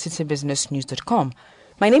powered by citybusinessnews.com.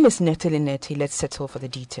 My name is Natalie Neti. Let's settle for the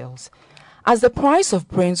details. As the price of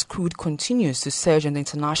Brent crude continues to surge on the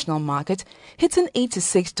international market, hitting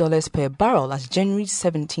 $86 per barrel as January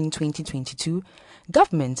 17, 2022,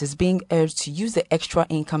 government is being urged to use the extra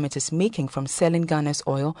income it is making from selling Ghana's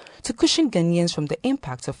oil to cushion Ghanaians from the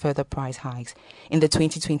impact of further price hikes. In the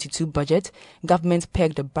 2022 budget, government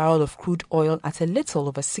pegged a barrel of crude oil at a little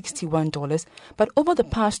over $61, but over the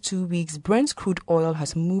past 2 weeks, Brent crude oil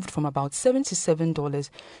has moved from about $77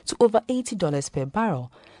 to over $80 per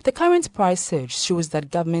barrel. The current price surge shows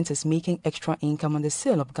that government is making extra income on the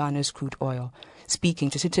sale of Ghana's crude oil. Speaking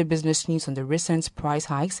to City Business News on the recent price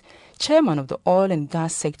hikes, Chairman of the Oil and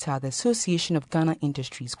Gas Sector at the Association of Ghana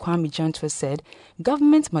Industries, Kwame Jantua, said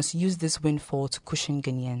government must use this windfall to cushion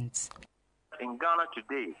Ghanaians. In Ghana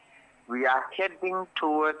today, we are heading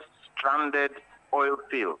towards stranded oil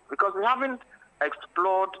fields because we haven't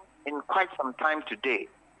explored in quite some time today.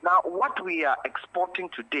 Now, what we are exporting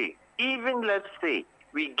today, even let's say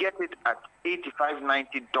we get it at $85,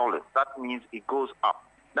 $90, that means it goes up.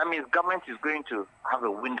 That means government is going to have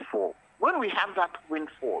a windfall. When we have that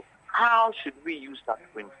windfall, how should we use that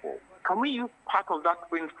windfall? Can we use part of that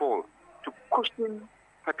windfall to cushion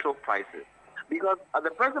petrol prices? Because at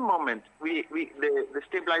the present moment, the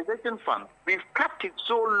stabilization fund, we've kept it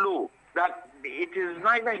so low that it is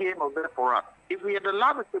neither here nor there for us. If we had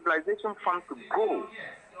allowed the stabilization fund to grow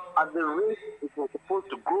at the rate it was supposed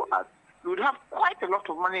to grow at, we would have quite a lot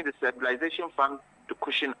of money in the stabilization fund to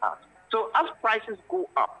cushion us. So as prices go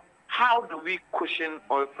up, how do we cushion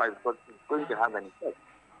oil prices? Because it's going to have an effect.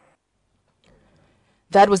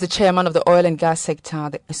 That was the chairman of the oil and gas sector,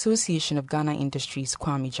 the Association of Ghana Industries,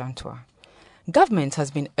 Kwame Jantua. Government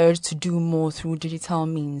has been urged to do more through digital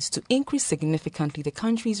means to increase significantly the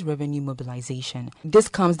country's revenue mobilization. This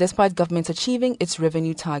comes despite government achieving its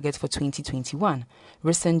revenue target for 2021.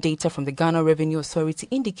 Recent data from the Ghana Revenue Authority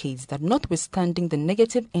indicates that notwithstanding the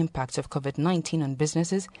negative impact of COVID-19 on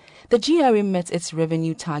businesses, the GRA met its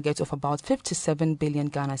revenue target of about 57 billion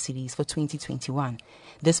Ghana cedis for 2021.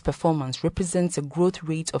 This performance represents a growth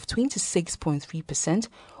rate of 26.3%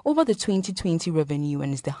 over the 2020 revenue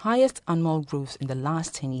and is the highest annual growth in the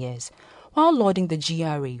last 10 years. While lauding the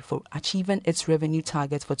GRA for achieving its revenue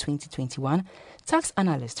target for 2021, tax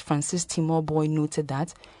analyst Francis Timor-Boy noted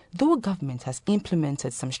that though government has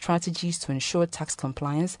implemented some strategies to ensure tax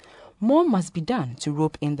compliance, more must be done to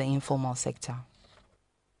rope in the informal sector.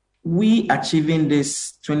 We achieving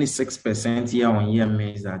this 26% year-on-year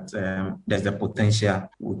means that there's the potential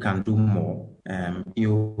we can do more.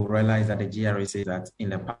 You realize that the GRA says that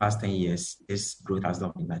in the past 10 years, this growth has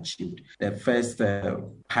not been achieved. The first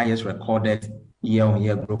highest recorded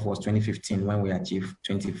year-on-year growth was 2015 when we achieved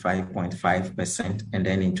 25.5%, and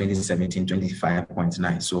then in 2017,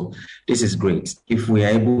 25.9%. So this is great. If we are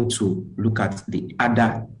able to look at the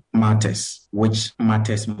other matters, which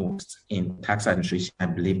matters most in tax administration, I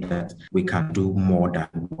believe that we can do more than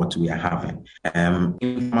what we are having.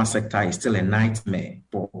 Informal sector is still a nightmare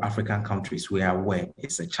for African countries. We are aware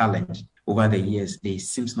it's a challenge. Over the years, they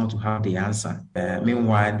seem not to have the answer.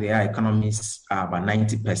 Meanwhile, their economies are about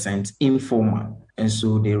 90% informal, and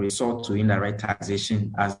so they resort to indirect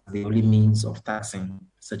taxation as the only means of taxing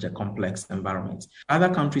such a complex environment.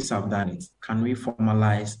 Other countries have done it. Can we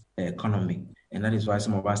formalize the economy? And that is why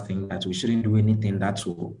some of us think that we shouldn't do anything that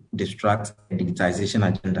will distract the digitization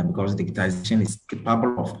agenda, because digitization is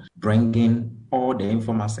capable of bringing all the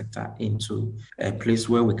informal sector into a place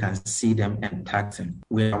where we can see them and tax them.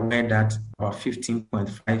 We are aware that about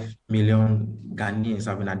 15.5 million Ghanaians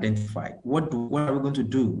have been identified. What are we going to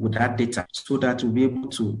do with that data so that we'll be able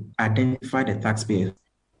to identify the taxpayers?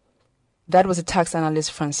 That was a tax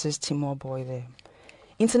analyst, Francis Timor-Boy there.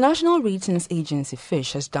 International ratings agency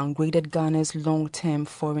Fitch has downgraded Ghana's long-term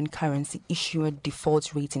foreign currency issuer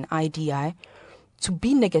default rating IDI to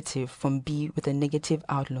B negative from B with a negative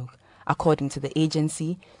outlook. According to the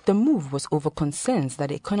agency, the move was over concerns that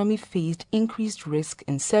the economy faced increased risk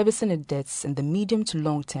in servicing its debts in the medium to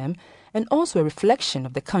long term, and also a reflection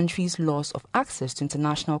of the country's loss of access to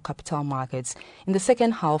international capital markets in the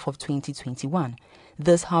second half of 2021.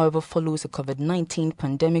 This, however, follows a COVID-19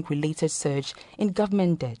 pandemic-related surge in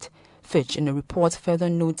government debt. Fitch, in a report, further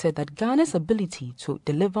noted that Ghana's ability to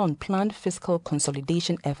deliver on planned fiscal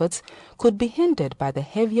consolidation efforts could be hindered by the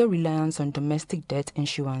heavier reliance on domestic debt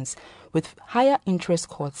issuance, with higher interest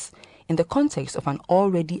costs in the context of an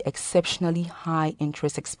already exceptionally high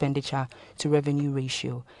interest expenditure to revenue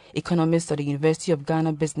ratio. Economist at the University of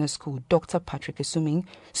Ghana Business School, Dr. Patrick Esuming,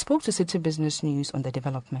 spoke to City Business News on the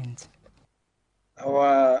development.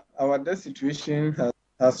 Our debt situation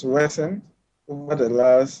has worsened over the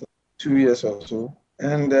last 2 years or so.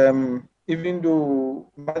 And even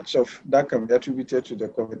though much of that can be attributed to the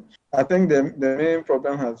COVID, I think the main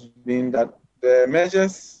problem has been that the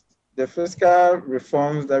measures, the fiscal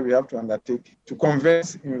reforms that we have to undertake to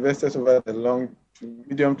convince investors over the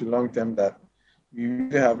medium to long term that we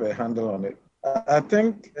really have a handle on it, I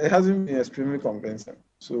think it hasn't been extremely convincing.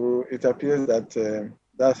 So it appears that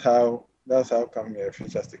that's how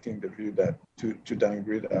Fitch has taken the view that to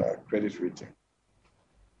downgrade our credit rating.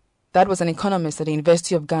 That was an economist at the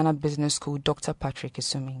University of Ghana Business School, Dr. Patrick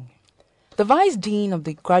Esuming. The Vice Dean of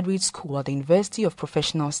the Graduate School at the University of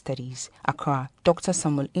Professional Studies, Accra, Dr.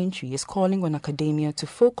 Samuel Entry, is calling on academia to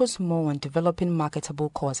focus more on developing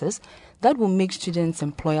marketable courses that will make students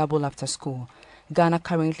employable after school. Ghana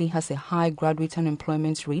currently has a high graduate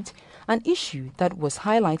unemployment rate, an issue that was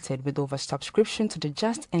highlighted with oversubscription to the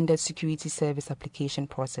just-ended security service application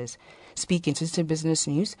process. Speaking to City Business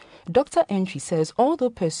News, Dr. Entry says although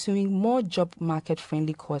pursuing more job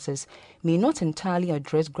market-friendly courses may not entirely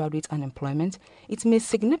address graduate unemployment, it may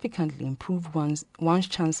significantly improve one's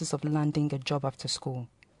chances of landing a job after school.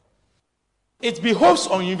 It behoves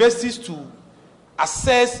on universities to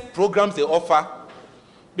assess programs they offer,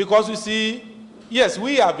 because you see, yes,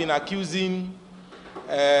 we have been accusing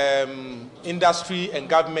industry and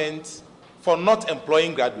government for not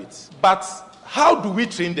employing graduates. But how do we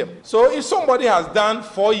train them? So if somebody has done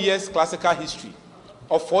 4 years classical history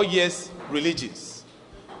or 4 years religions,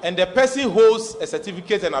 and the person holds a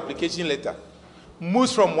certificate and application letter,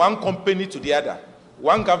 moves from one company to the other,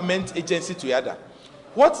 one government agency to the other,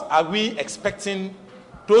 what are we expecting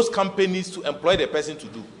those companies to employ the person to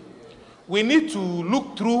do? we need to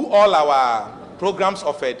look through all our programs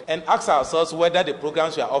offered and ask ourselves whether the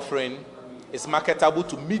programs we are offering is marketable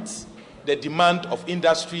to meet the demand of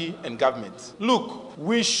industry and government. Look,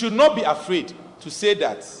 we should not be afraid to say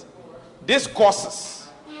that these courses,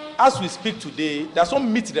 as we speak today, does not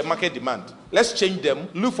meet the market demand. Let's change them.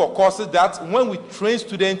 Look for courses that when we train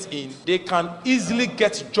students in, they can easily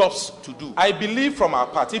get jobs to do. I believe from our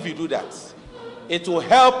part, if you do that, it will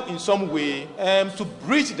help in some way to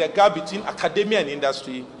bridge the gap between academia and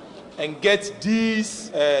industry and get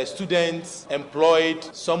these students employed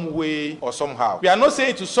some way or somehow. We are not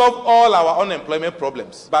saying to solve all our unemployment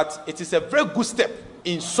problems, but it is a very good step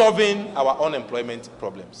in solving our unemployment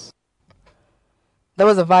problems. That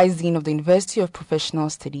was the Vice Dean of the University of Professional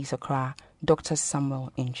Studies, Accra, Dr.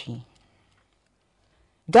 Samuel Nchi.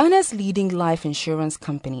 Ghana's leading life insurance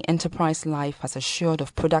company, Enterprise Life, has assured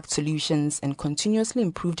of product solutions and continuously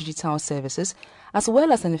improved digital services, as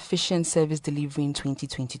well as an efficient service delivery in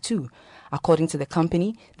 2022. According to the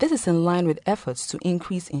company, this is in line with efforts to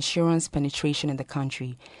increase insurance penetration in the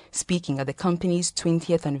country. Speaking at the company's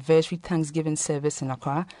 20th anniversary Thanksgiving service in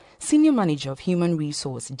Accra, Senior Manager of Human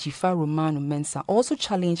Resource, Jifa Romano Mensah, also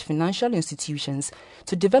challenged financial institutions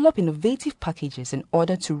to develop innovative packages in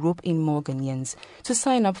order to rope in more Ghanaians to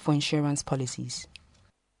sign up for insurance policies.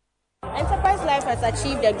 Enterprise Life has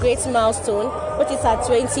achieved a great milestone, which is at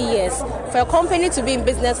 20 years. For a company to be in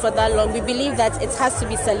business for that long, we believe that it has to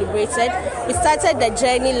be celebrated. We started the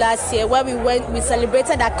journey last year where we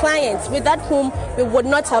celebrated our clients without whom we would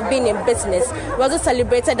not have been in business. We also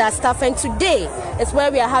celebrated our staff, and today is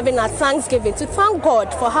where we are having our Thanksgiving to thank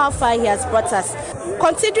God for how far He has brought us.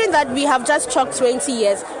 Considering that we have just clocked 20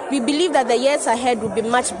 years, we believe that the years ahead will be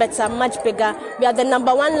much better, much bigger. We are the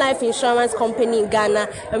 #1 life insurance company in Ghana,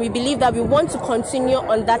 and we believe that we want to continue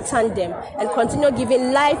on that tandem and continue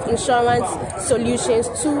giving life insurance solutions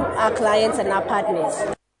to our clients and our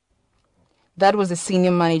partners. That was the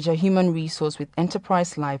Senior Manager, Human Resource with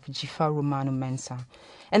Enterprise Life, Jifa Romano Mensah.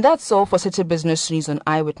 And that's all for City Business News on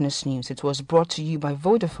Eyewitness News. It was brought to you by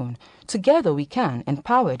Vodafone. Together we can, and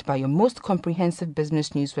powered by your most comprehensive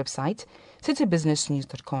business news website,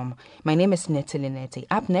 citybusinessnews.com. My name is Nete Linete.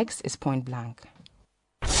 Up next is Point Blank.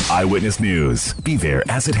 Eyewitness News. Be there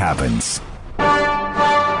as it happens.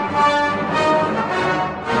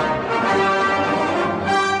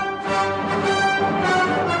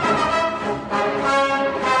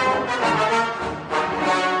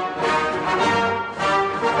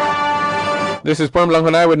 This is Point Blank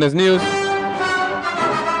on Eyewitness News.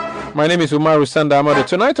 My name is Umaru Sanda Amade.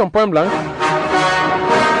 Tonight on Point Blank,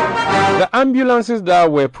 the ambulances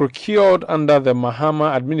that were procured under the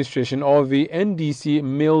Mahama administration, or the NDC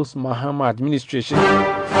Mills Mahama administration,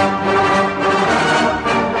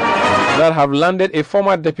 that have landed a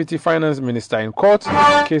former deputy finance minister in court,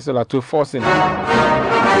 Kesela Tuforsin.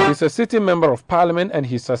 He's a sitting member of parliament, and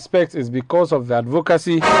he suspects it's because of the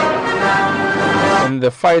advocacy and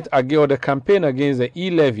the fight against, or the campaign against the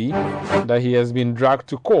e-levy, that he has been dragged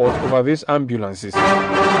to court over these ambulances.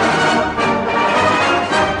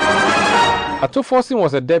 Atuforsin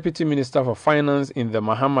was a deputy minister for finance in the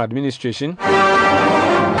Mahama administration.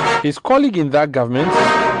 His colleague in that government,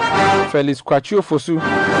 Felix Kwachio Fosu,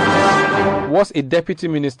 was a deputy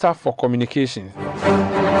minister for communications.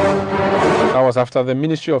 That was after the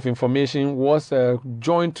Ministry of Information was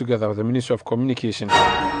joined together with the Ministry of Communication.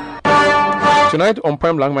 Tonight on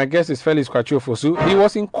Point Blank, my guest is Felix Kwachio Fosu. He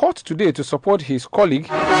was in court today to support his colleague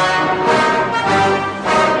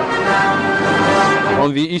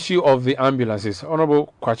on the issue of the ambulances.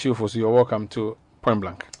 Honorable Kwachio Fosu, you're welcome to Point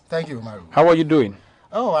Blank. Thank you, Maru. How are you doing?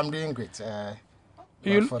 Oh, I'm doing great.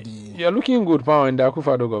 You're looking good, Power, in the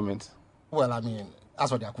Akufo-Addo government. Well, I mean,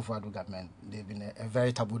 as for the Akufo-Addo government, they've been a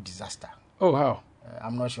veritable disaster. Oh, how?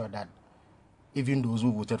 I'm not sure that even those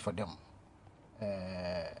who voted for them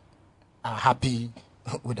are happy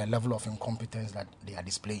with the level of incompetence that they are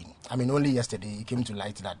displaying. I mean, only yesterday it came to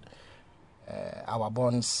light that our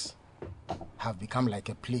bonds have become like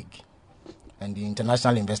a plague, and the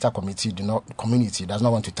International Investor Community does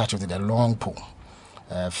not want to touch with the long pole.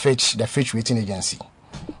 The Fitch Rating Agency,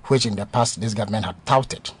 which in the past this government had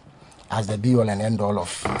touted as the be-all and end-all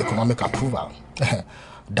of economic approval,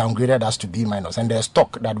 downgraded us to B-, and there's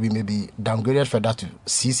talk that we may be downgraded further to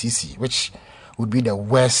CCC, which would be the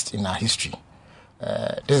worst in our history.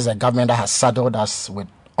 This is a government that has saddled us with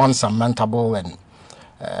unsurmountable and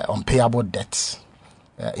unpayable debts.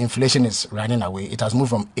 Inflation is running away. It has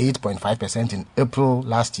moved from 8.5% in April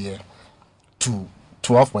last year to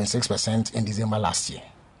 12.6% in December last year.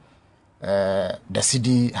 The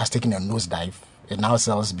cedi has taken a nosedive. It now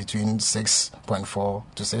sells between 6.4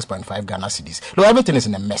 to 6.5 Ghana cedis. Look, everything is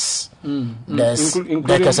in a mess.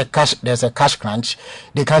 There's a cash crunch.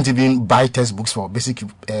 They can't even buy textbooks for basic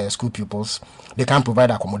school pupils. They can't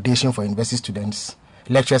provide accommodation for university students.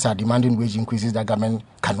 Lecturers are demanding wage increases that government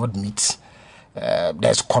cannot meet.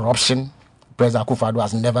 There's corruption. President Akufo-Addo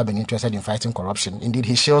has never been interested in fighting corruption. Indeed,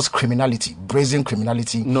 he shows criminality, brazen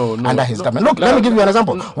criminality under his government. Look, let me give you an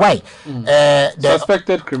example. Why?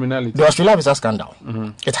 Suspected criminality. The Australia visa scandal.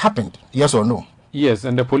 It happened, yes or no? Yes,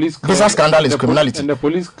 and the police... Visa scandal is criminality. And the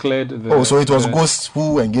police cleared the... so it was ghosts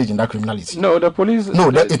who engaged in that criminality? No, the police...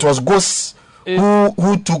 it was ghosts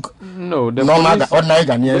who took ordinary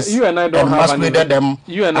Ghanaians and masqueraded them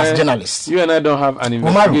as journalists. You and I don't have an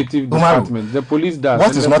investigative department. The police does.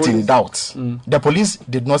 What is not in doubt, the police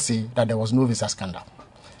did not say that there was no visa scandal.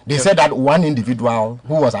 They said that one individual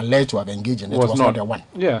who was alleged to have engaged in it was not the one.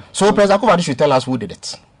 Yeah. So President Akufo-Addo should tell us who did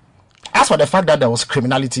it. As for the fact that there was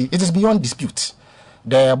criminality, it is beyond dispute.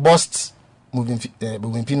 The Bost Moving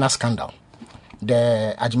scandal,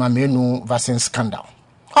 the Ajimamenu vaccine scandal,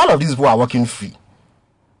 all of these people are working free.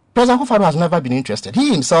 President Akufo-Addo has never been interested.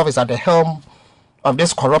 He himself is at the helm of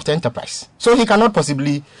this corrupt enterprise. So he cannot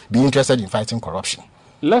possibly be interested in fighting corruption.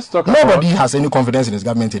 Let's talk Nobody has any confidence in his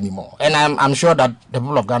government anymore. And I'm sure that the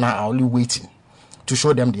people of Ghana are only waiting to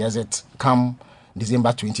show them the exit come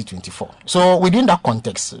December 2024. So within that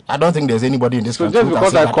context, I don't think there's anybody in this country just who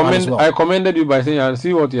because can say I commended you by saying, I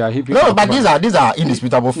see what you are heaping. No, but these are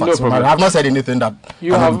indisputable facts. So I have not said anything that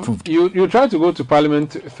cannot be proved. You tried to go to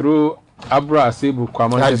Parliament through Abra Asebu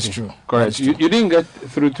Kwama. That is true. Correct. You didn't get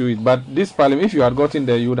through to it, but this Parliament, if you had gotten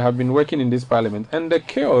there, you would have been working in this Parliament. And the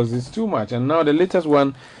chaos is too much. And now the latest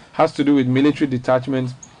one has to do with military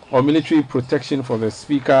detachment or military protection for the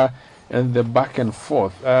Speaker and the back and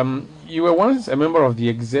forth. You were once a member of the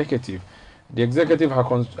executive. The executive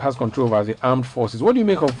has control over the armed forces. What do you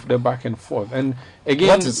make of the back and forth? And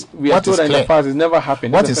again, we are told that in the past it's never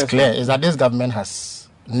happened. What is clear is that this government has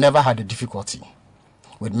never had a difficulty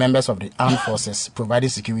with members of the armed forces providing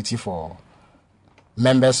security for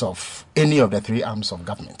members of any of the three arms of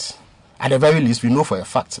government. At the very least, we know for a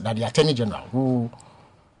fact that the Attorney General, who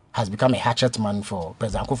has become a hatchet man for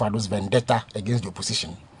President Akufo-Addo's vendetta against the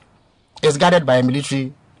opposition, is guarded by a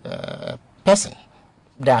military person.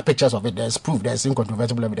 There are pictures of it. There's proof. There's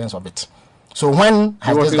incontrovertible evidence of it. So when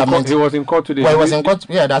has this government... He was in court today. Well, he was in court.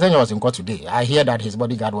 Yeah, I think he was in court today. I hear that his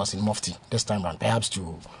bodyguard was in Mufti this time around, perhaps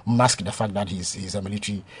to mask the fact that he's a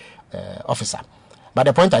military officer. But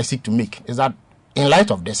the point I seek to make is that in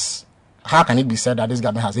light of this, how can it be said that this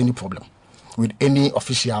government has any problem with any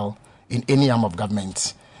official in any arm of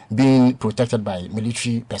government being protected by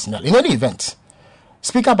military personnel? In any event,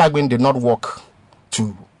 Speaker Bagbin did not walk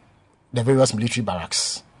to the various military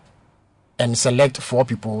barracks and select 4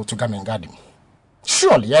 people to come and guard him.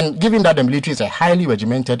 Surely, and given that the military is a highly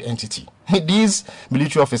regimented entity, these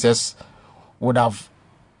military officers would have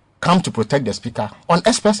come to protect the Speaker on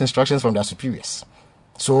express instructions from their superiors.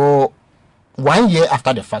 So, 1 year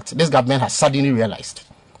after the fact, this government has suddenly realized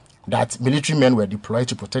that military men were deployed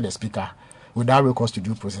to protect the Speaker without recourse to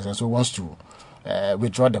due process, and so wants to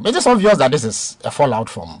withdraw them. It is obvious that this is a fallout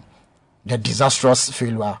from the disastrous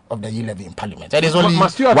failure of the E-Levy in Parliament. It is only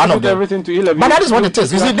must you one of them. Everything to E-Levy? But that is what it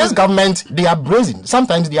is. You see, this government, they are brazen.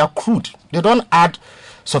 Sometimes they are crude. They don't add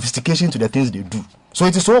sophistication to the things they do. So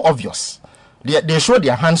it is so obvious. They show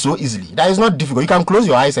their hands so easily. That is not difficult. You can close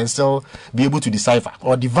your eyes and still be able to decipher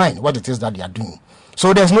or divine what it is that they are doing.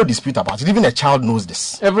 So there's no dispute about it. Even a child knows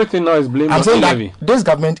this. Everything now is blamed I'm on saying E-Levy. that this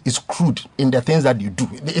government is crude in the things that they do.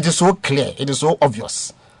 It is so clear. It is so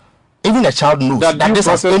obvious. Even a child knows that this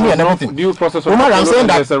has any and everything. Umar, I'm saying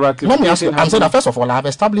that. Let me ask you. I'm saying that first of all, I have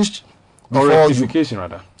established before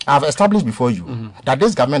you that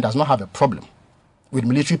this government does not have a problem with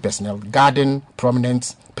military personnel guarding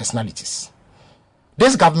prominent personalities.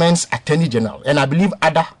 This government's Attorney General and I believe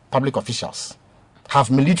other public officials have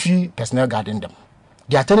military personnel guarding them.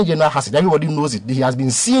 The Attorney General has it. Everybody knows it. He has been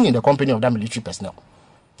seen in the company of that military personnel.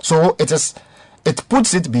 So it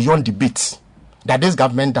puts it beyond debate that this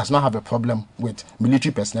government does not have a problem with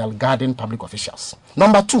military personnel guarding public officials.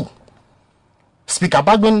 Number 2, Speaker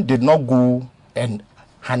Bagbin did not go and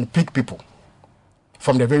handpick people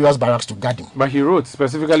from the various barracks to guard him. But he wrote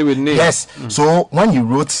specifically with names. Yes. So when he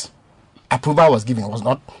wrote, approval was given.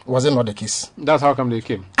 Was it not the case? That's how come they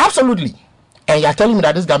came. Absolutely. And you're telling me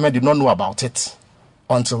that this government did not know about it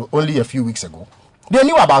until only a few weeks ago. They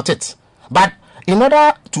knew about it. But in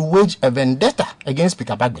order to wage a vendetta against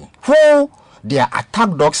Speaker Bagbin, who their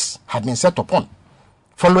attack dogs have been set upon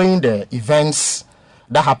following the events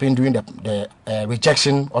that happened during the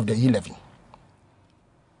rejection of the E-Levy.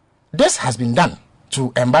 this has been done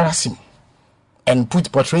to embarrass him and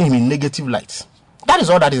portray him in negative light. That is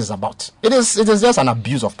all that it is about. It is just an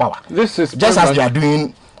abuse of power. This is just as they are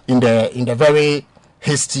doing in the very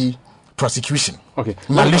hasty prosecution,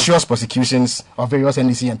 malicious prosecutions of various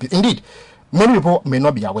NDC MPs. Indeed, many people may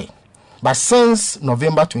not be aware, but since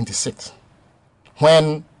November 26th,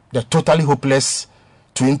 when the totally hopeless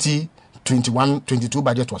 2021-22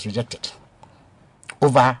 budget was rejected,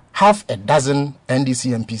 over half a dozen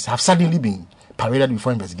NDC MPs have suddenly been paraded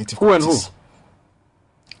before investigative committees. Who?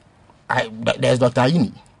 There's Dr.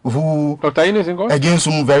 Ayini, who Dr. Ayini is in court? Against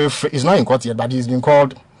whom he's not in court yet, but he's been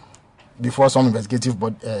called before some investigative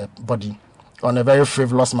body on a very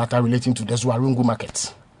frivolous matter relating to the Zuarungu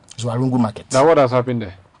market. Now what has happened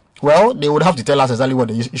there? Well, they would have to tell us exactly what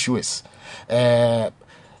the issue is. The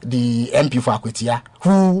MP for Akwetia,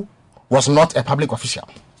 who was not a public official,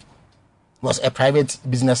 was a private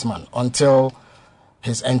businessman until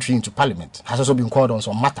his entry into parliament, has also been called on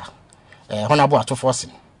some matter. Honorable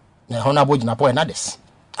Atoforsin, Honorable Jinapo and others.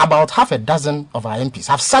 About half a dozen of our MPs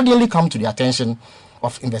have suddenly come to the attention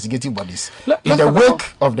of investigative bodies in the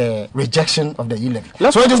wake of the rejection of the e-levy.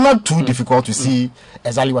 So it is not too difficult to see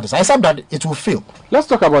exactly what it is, except that it will fail. Let's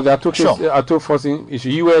talk about the Atoforsin issue.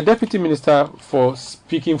 You were a deputy minister for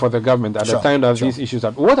speaking for the government at the time that these issues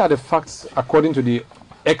happened. What are the facts according to the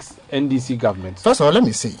ex-NDC government? First of all, let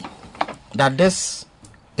me say that this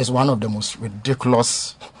is one of the most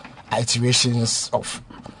ridiculous iterations of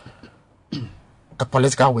a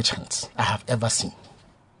political witch hunt I have ever seen.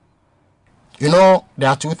 You know, there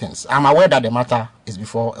are two things. I'm aware that the matter is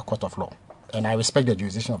before a court of law, and I respect the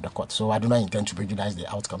jurisdiction of the court, so I do not intend to prejudice the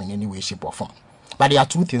outcome in any way, shape, or form. But there are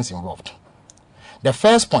two things involved. The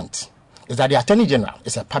first point is that the Attorney General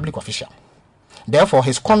is a public official. Therefore,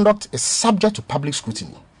 his conduct is subject to public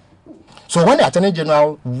scrutiny. So when the Attorney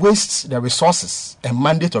General wastes the resources and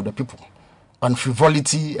mandate of the people on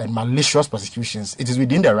frivolity and malicious prosecutions, it is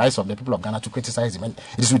within the rights of the people of Ghana to criticize him. And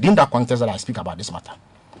it is within that context that I speak about this matter.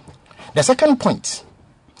 The second point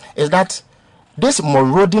is that this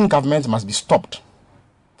marauding government must be stopped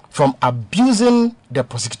from abusing the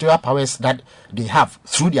prosecutorial powers that they have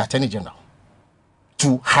through the Attorney General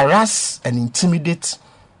to harass and intimidate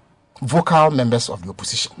vocal members of the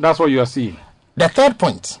opposition. That's what you are seeing. The third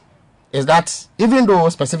point is that even though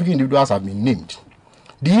specific individuals have been named,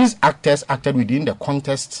 these actors acted within the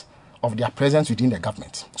context of their presence within the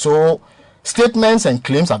government. So statements and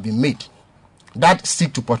claims have been made that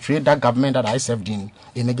seek to portray that government that I served in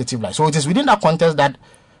a negative light. So it is within that context that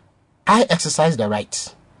I exercise the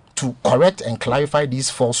right to correct and clarify these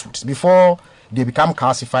falsehoods before they become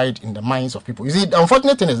calcified in the minds of people. You see, the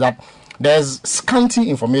unfortunate thing is that there's scanty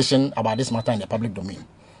information about this matter in the public domain.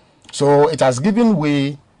 So it has given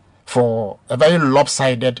way for a very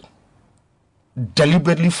lopsided,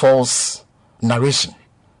 deliberately false narration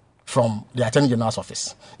from the Attorney General's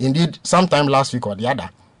office. Indeed, sometime last week or the other,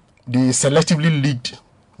 they selectively leaked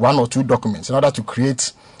one or two documents in order to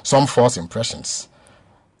create some false impressions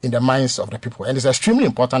in the minds of the people. And it's extremely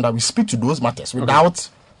important that we speak to those matters without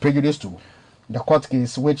prejudice to the court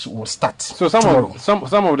case, which will start. So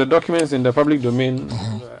some of the documents in the public domain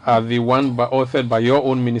are the one authored by your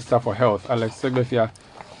own Minister for Health, Alex Segbefia,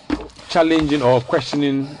 challenging or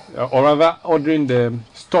questioning, or rather ordering the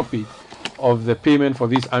stopping of the payment for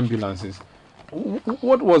these ambulances.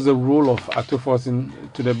 What was the role of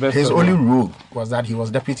Atoforsin to the best? His only role was that he was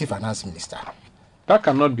Deputy Finance Minister. That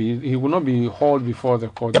cannot be. He will not be hauled before the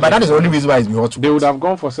court. Yeah, but that is the only reason why he's been hauled. They would have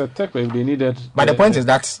gone for Setek if they needed. But the point is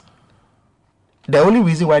that the only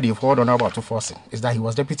reason why they've hauled Honorable Atoforsin is that he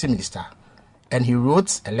was Deputy Minister, and he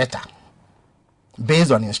wrote a letter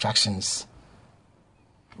based on instructions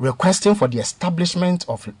requesting for the establishment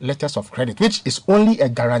of letters of credit, which is only a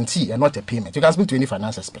guarantee and not a payment. You can speak to any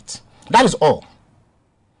finance expert. That is all.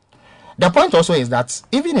 The point also is that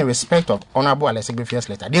even in respect of Honorable Alex Segbefia's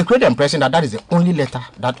letter, they create the impression that that is the only letter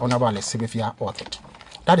that Honorable Alex Segbefia authored.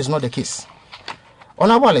 That is not the case.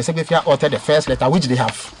 Honorable Alex Segbefia authored the first letter, which they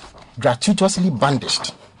have gratuitously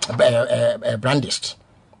brandished,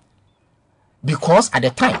 because at the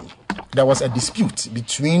time there was a dispute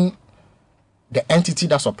between the entity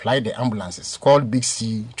that supplied the ambulances, called Big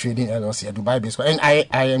C Trading LLC, a Dubai-based. And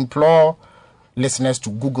I implore listeners to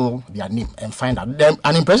Google their name and find out.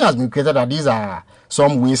 An impression has been created that these are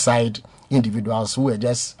some wayside individuals who were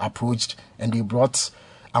just approached and they brought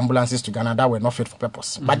ambulances to Ghana that were not fit for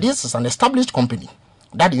purpose. But this is an established company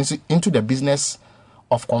that is into the business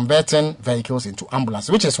of converting vehicles into ambulances,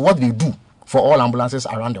 which is what they do for all ambulances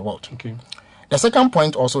around the world. The second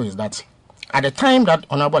point also is that at the time that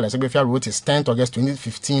Honorable Alex Segbefia wrote his 10th August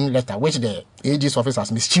 2015 letter, which the AG's office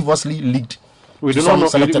has mischievously leaked We do not know.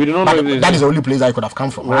 That is the only place I could have come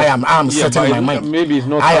from. Right. I am certain in my mind. Maybe it's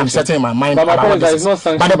not. I am certain in my mind. But my point is not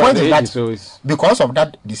sanctioned. But the point is that so because of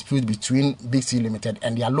that dispute between Big C Limited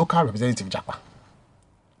and their local representative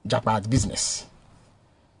Japa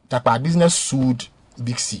Business sued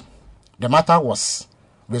Big C. The matter was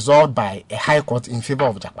resolved by a high court in favor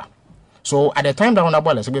of Japa. So at the time that Honorable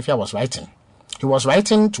Alessandro was writing, he was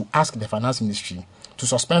writing to ask the finance ministry to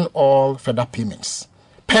suspend all further payments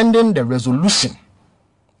pending the resolution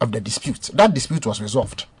of the dispute. That dispute was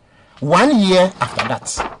resolved. 1 year after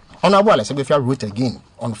that, Honorable Alessandro wrote again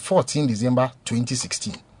on 14 December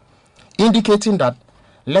 2016, indicating that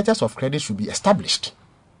letters of credit should be established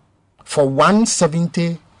for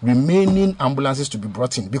 170 remaining ambulances to be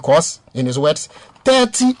brought in, because, in his words,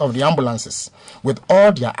 30 of the ambulances with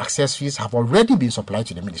all their accessories have already been supplied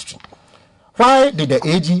to the ministry. Why did the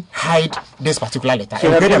AG hide this particular letter?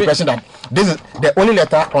 So and get the impression that this is the only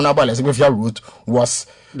letter Honorable Alessandro wrote was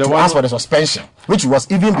to ask for the suspension, which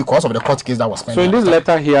was even because of the court case that was pending. So in this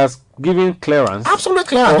letter, he has given clearance. Absolute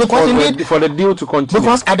clearance. For the deal to continue.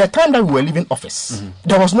 Because at the time that we were leaving office,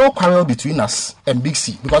 there was no quarrel between us and Big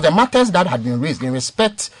C, because the matters that had been raised in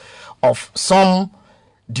respect of some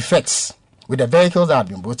defects with the vehicles that had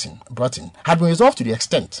been brought in had been resolved to the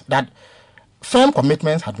extent that firm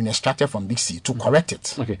commitments had been extracted from Big C to correct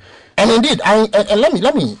it. Okay. And indeed,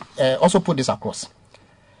 let me also put this across.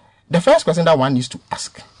 The first question that one needs to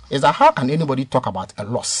ask is that how can anybody talk about a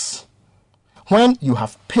loss when you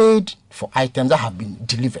have paid for items that have been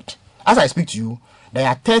delivered? As I speak to you, there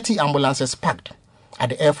are 30 ambulances parked at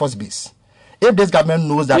the Air Force Base. If this government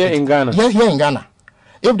knows that... Here in Ghana.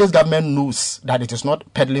 If this government knows that it is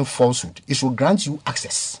not peddling falsehood, it should grant you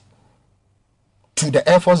access to the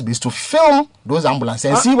Air Force Base to film those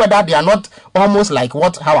ambulances and see whether they are not almost like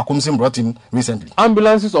what Howard Kumsim brought in recently.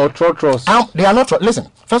 Ambulances or trotros? They are not.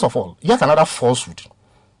 Listen, first of all, yet another falsehood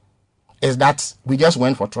is that we just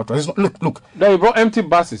went for trotros. Look. They brought empty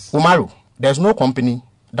buses. Umaru, there's no company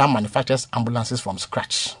that manufactures ambulances from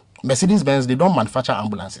scratch. Mercedes-Benz, they don't manufacture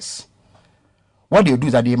ambulances. What they do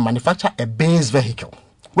is that they manufacture a base vehicle,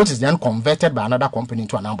 which is then converted by another company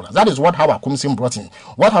into an ambulance. That is what Howard Kumsim brought in.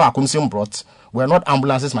 What Howard Kumsim brought were not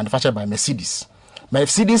ambulances manufactured by Mercedes.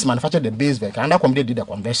 Mercedes manufactured the base vehicle, and that company did the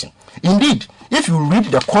conversion. Indeed, if you read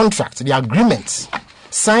the contract, the agreement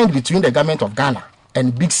signed between the government of Ghana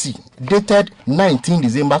and Big C, dated 19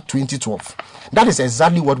 December 2012, that is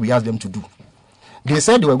exactly what we asked them to do. They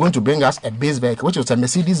said they were going to bring us a base vehicle, which was a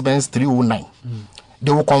Mercedes-Benz 309.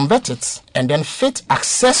 They will convert it and then fit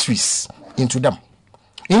accessories into them.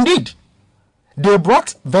 Indeed, they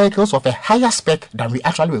brought vehicles of a higher spec than we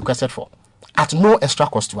actually requested for, at no extra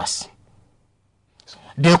cost to us.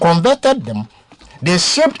 They converted them. They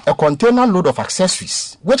shipped a container load of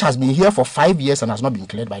accessories, which has been here for 5 years and has not been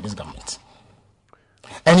cleared by this government.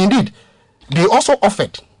 And indeed, they also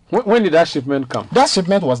offered. When did that shipment come? That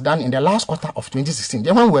shipment was done in the last quarter of 2016,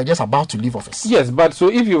 then when we were just about to leave office. Yes, but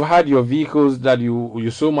so if you had your vehicles that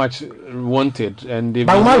you so much wanted and they've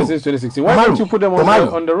been here since 2016, why don't you put them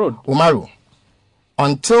on the road? Umaru,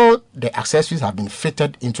 until the accessories have been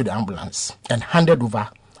fitted into the ambulance and handed over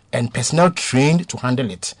and personnel trained to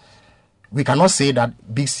handle it, we cannot say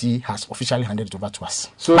that Big C has officially handed it over to us.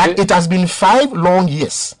 But it has been 5 long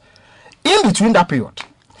years. In between that period,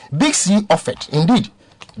 Big C offered, indeed.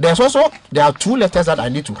 There are 2 letters that I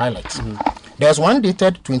need to highlight. There's one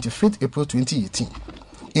dated 25th April 2018,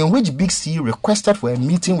 in which Big C requested for a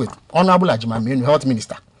meeting with Honorable Ajimamenu, Health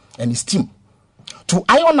Minister, and his team to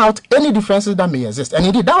iron out any differences that may exist. And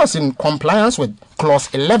indeed, that was in compliance with Clause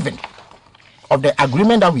 11 of the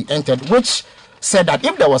agreement that we entered, which said that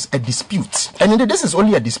if there was a dispute, and indeed this is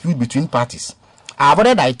only a dispute between parties, our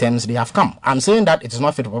avoided items, they have come. I'm saying that it is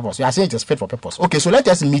not fit for purpose. You are saying it is fit for purpose. Okay, so let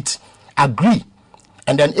us meet, agree,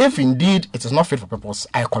 and then if indeed it is not fit for purpose,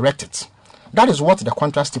 I correct it. That is what the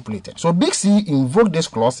contract stipulated. So Big C invoked this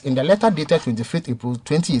clause in the letter dated 25th April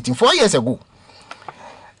 2018, 4 years ago.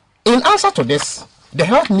 In answer to this, the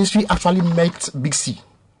Health Ministry actually met Big C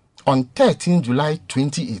on 13 July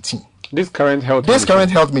 2018. This current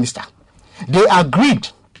health minister. They agreed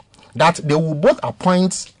that they will both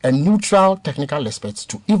appoint a neutral technical expert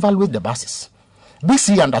to evaluate the buses. Big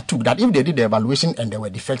C undertook that if they did the evaluation and there were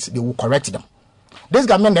defects, they will correct them. This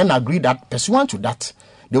government then agreed that, pursuant to that,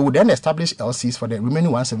 they would then establish LCs for the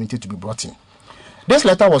remaining 170 to be brought in. This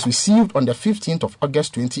letter was received on the 15th of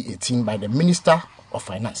August 2018 by the Minister of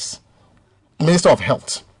Finance, Minister of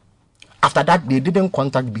Health. After that, they didn't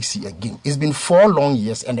contact Big C again. It's been 4 long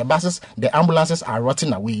years, and the ambulances are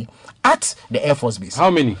rotting away at the Air Force Base.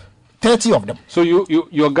 How many? 30 of them. So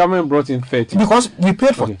your government brought in 30? Because we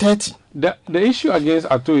paid for 30. The issue against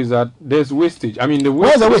Ato is that there's wastage. I mean,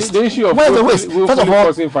 where's the waste? The issue of where's the waste? First of all,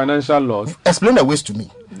 causing financial loss. Explain the waste to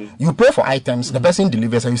me. You pay for items, the person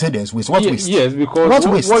delivers, and you say there's waste. What waste? Yes, because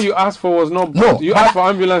what you asked for was not. No, you asked for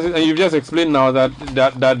ambulances, and you've just explained now that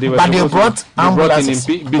they were. But they brought ambulances.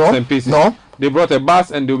 They brought in bits and pieces. No. They brought a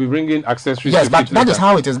bus, and they'll be bringing accessories. Yes, but that is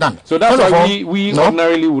how it is done. So that's why we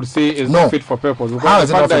ordinarily would say is not fit for purpose. Because how is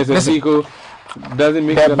it not fit? Listen, doesn't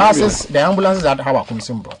make the buses, the ambulances that our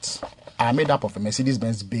commission brought are made up of a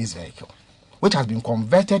Mercedes-Benz base vehicle, which has been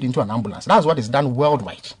converted into an ambulance. That's what is done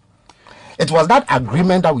worldwide. It was that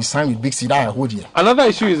agreement that we signed with Big C that I hold here. Another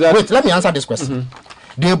issue is that... Wait, let me answer this question.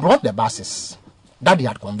 They brought the buses that they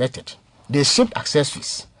had converted. They shipped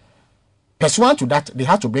accessories. Pursuant to that, they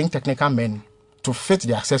had to bring technical men to fit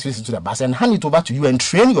the accessories into the bus and hand it over to you and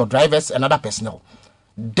train your drivers and other personnel.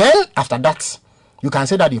 Then, after that, you can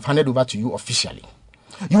say that they've handed over to you officially.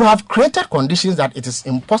 You have created conditions that it is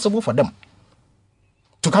impossible for them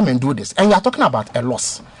to come and do this. And you are talking about a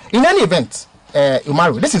loss. In any event,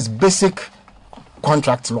 Umaru, this is basic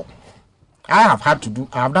contract law. I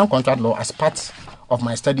have done contract law as part of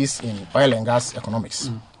my studies in oil and gas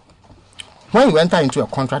economics. When you enter into a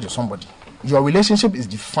contract with somebody, your relationship is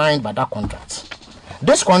defined by that contract.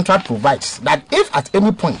 This contract provides that if at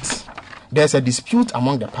any point there's a dispute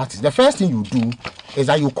among the parties, the first thing you do is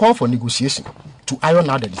that you call for negotiation to iron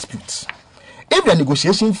out the disputes. If the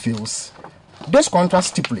negotiation fails, this contract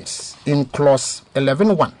stipulates in clause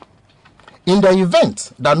 11.1, in the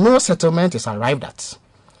event that no settlement is arrived at,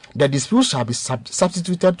 the dispute shall be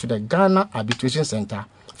substituted to the Ghana Arbitration Center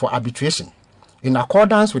for arbitration in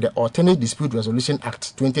accordance with the Alternate Dispute Resolution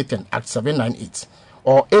Act 2010, Act 798,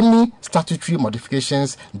 or any statutory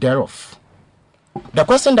modifications thereof. The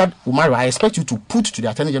question that, Umaru, I expect you to put to the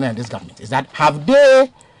Attorney General and this government is that have they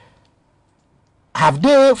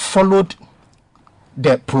followed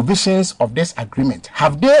the provisions of this agreement?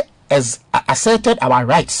 Have they asserted our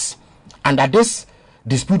rights under this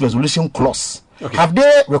dispute resolution clause? Okay. Have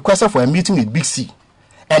they requested for a meeting with Big C?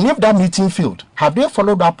 And if that meeting failed, have they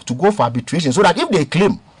followed up to go for arbitration so that if they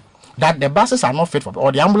claim that the buses are not fit for,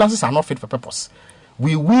 or the ambulances are not fit for purpose,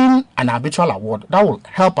 we win an arbitral award that will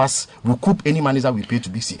help us recoup any money that we pay to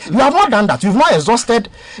Big C? You have not done that. You've not exhausted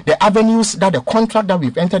the avenues that the contract that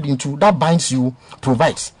we've entered into that binds you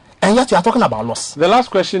provides. And yet you are talking about loss. The last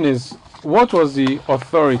question is, what was the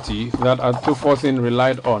authority that Ato Forson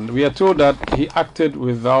relied on? We are told that he acted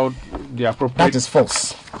without the appropriate... That is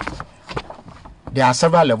false. There are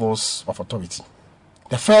several levels of authority.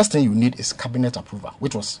 The first thing you need is cabinet approval,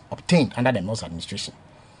 which was obtained under the Mills administration.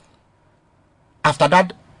 After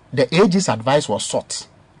that, the AG's advice was sought.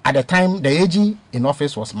 At the time, the AG in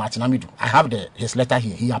office was Martin Amidu. I have his letter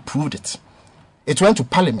here. He approved it. It went to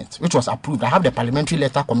Parliament, which was approved. I have the parliamentary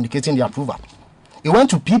letter communicating the approval. It went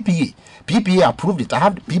to PPA. PPA approved it. I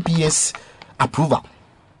have the PPA's approval.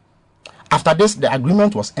 After this, the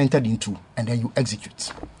agreement was entered into, and then you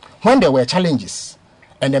execute. When there were challenges,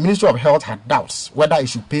 and the Ministry of Health had doubts whether it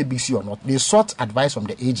should pay Big C or not, they sought advice from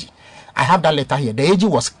the AG. I have that letter here. The AG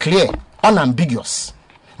was clear, unambiguous,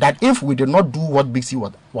 that if we did not do what Big C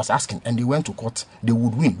was asking, and they went to court, they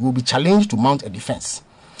would win. We will be challenged to mount a defense.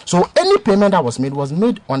 So any payment that was made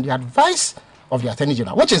on the advice of the Attorney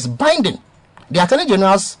General, which is binding. The Attorney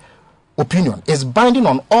General's opinion is binding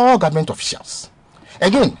on all government officials.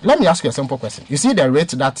 Again, let me ask you a simple question. You see the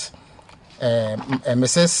rate that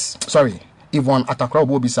Yvonne Atakra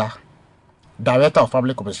Obobisa, Director of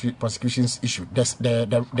Public Prosecutions, issued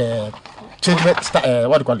the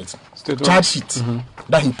charge sheet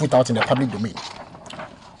that he put out in the public domain.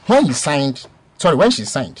 When she signed,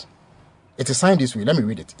 it is signed this way. Let me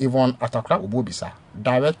read it. Yvonne Atakra Obobisa,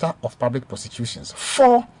 Director of Public Prosecutions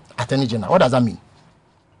for Attorney General. What does that mean?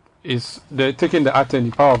 Is they're taking the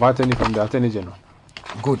power of attorney from the Attorney General.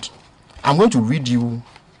 Good. I'm going to read you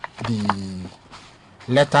the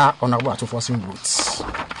letter Honorable Ato Forson wrote.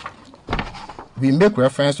 We make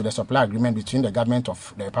reference to the supply agreement between the government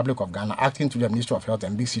of the Republic of Ghana acting through the Ministry of Health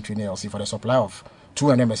and Big C Training LC for the supply of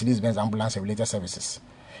 200 Mercedes-Benz ambulance and related services.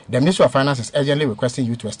 The Ministry of Finance is urgently requesting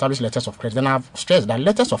you to establish letters of credit. And I've stressed that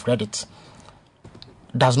letters of credit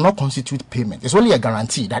does not constitute payment. It's only a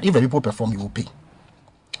guarantee that if the people perform, you will pay.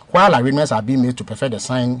 While arrangements are being made to perfect the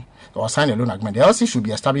sign a loan agreement, the LC should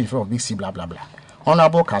be established in favor of Big C, blah, blah, blah.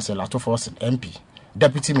 Honorable Councillor Ato Forson, MP,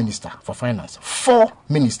 Deputy Minister for Finance, 4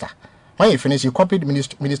 Minister. When you finish, you copied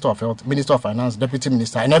Minister of Health, Minister of Finance, Deputy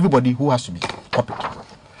Minister, and everybody who has to be copied.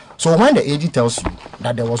 So when the AG tells you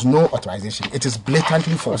that there was no authorization, it is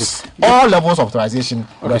blatantly false. All levels of authorization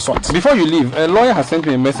were sought. Before you leave, a lawyer has sent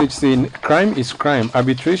me a message saying crime is crime.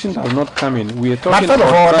 Arbitration does not come in. We are talking but first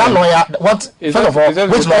of all, that lawyer,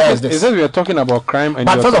 which lawyer is this? It says we are talking about crime. And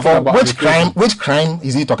but first of all, which crime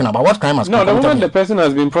is he talking about? What crime has No, the moment the person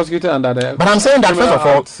has been prosecuted under the... But I'm saying that first of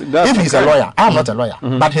all, if he's a lawyer, I'm not a lawyer,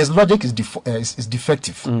 but his logic is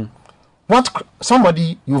defective.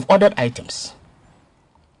 You've ordered items.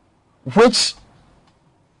 Which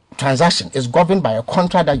transaction is governed by a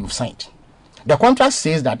contract that you've signed. The contract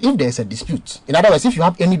says that if there is a dispute, in other words, if you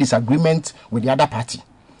have any disagreement with the other party,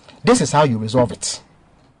 this is how you resolve it.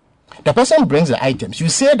 The person brings the items. You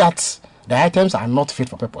say that the items are not fit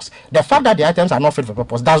for purpose. The fact that the items are not fit for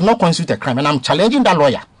purpose does not constitute a crime, and I'm challenging that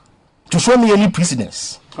lawyer to show me any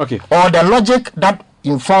precedence or the logic that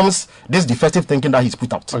informs this defective thinking that he's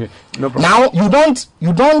put out. Okay, no problem. Now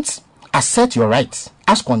you don't assert your rights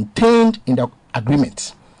as contained in the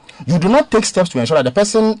agreement. You do not take steps to ensure that the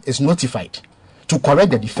person is notified to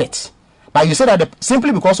correct the defects. But you say that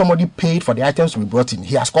simply because somebody paid for the items to be brought in,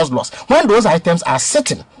 he has caused loss. When those items are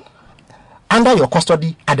sitting under your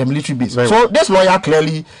custody at the military base. So this lawyer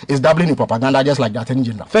clearly is dabbling in propaganda just like the Attorney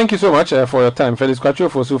General. Thank you so much for your time. Felix Kwatrio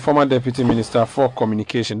Fosu, former Deputy Minister for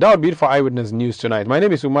Communication. That would be it for Eyewitness News tonight. My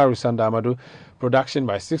name is Umaru Sanda Amadu. Production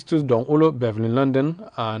by Sixtus Don Ulo, Beverly London,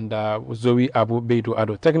 and Zoe Abu Beidu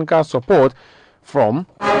Ado. Technical support from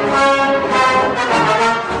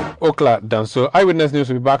Okla Danso. Eyewitness News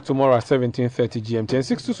will be back tomorrow at 17:30 GMT. And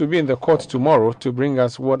Sixtus will be in the court tomorrow to bring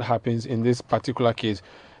us what happens in this particular case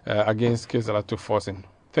against Kezalato Forcing.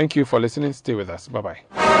 Thank you for listening. Stay with us. Bye-bye.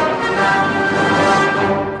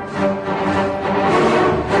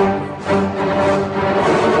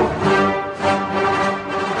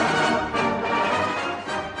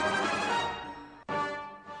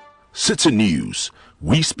 City News.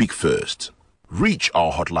 We speak first. Reach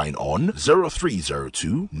our hotline on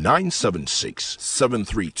 0302 976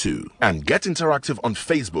 732 and get interactive on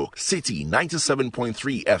Facebook, City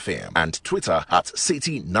 97.3 FM, and Twitter at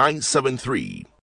City 973.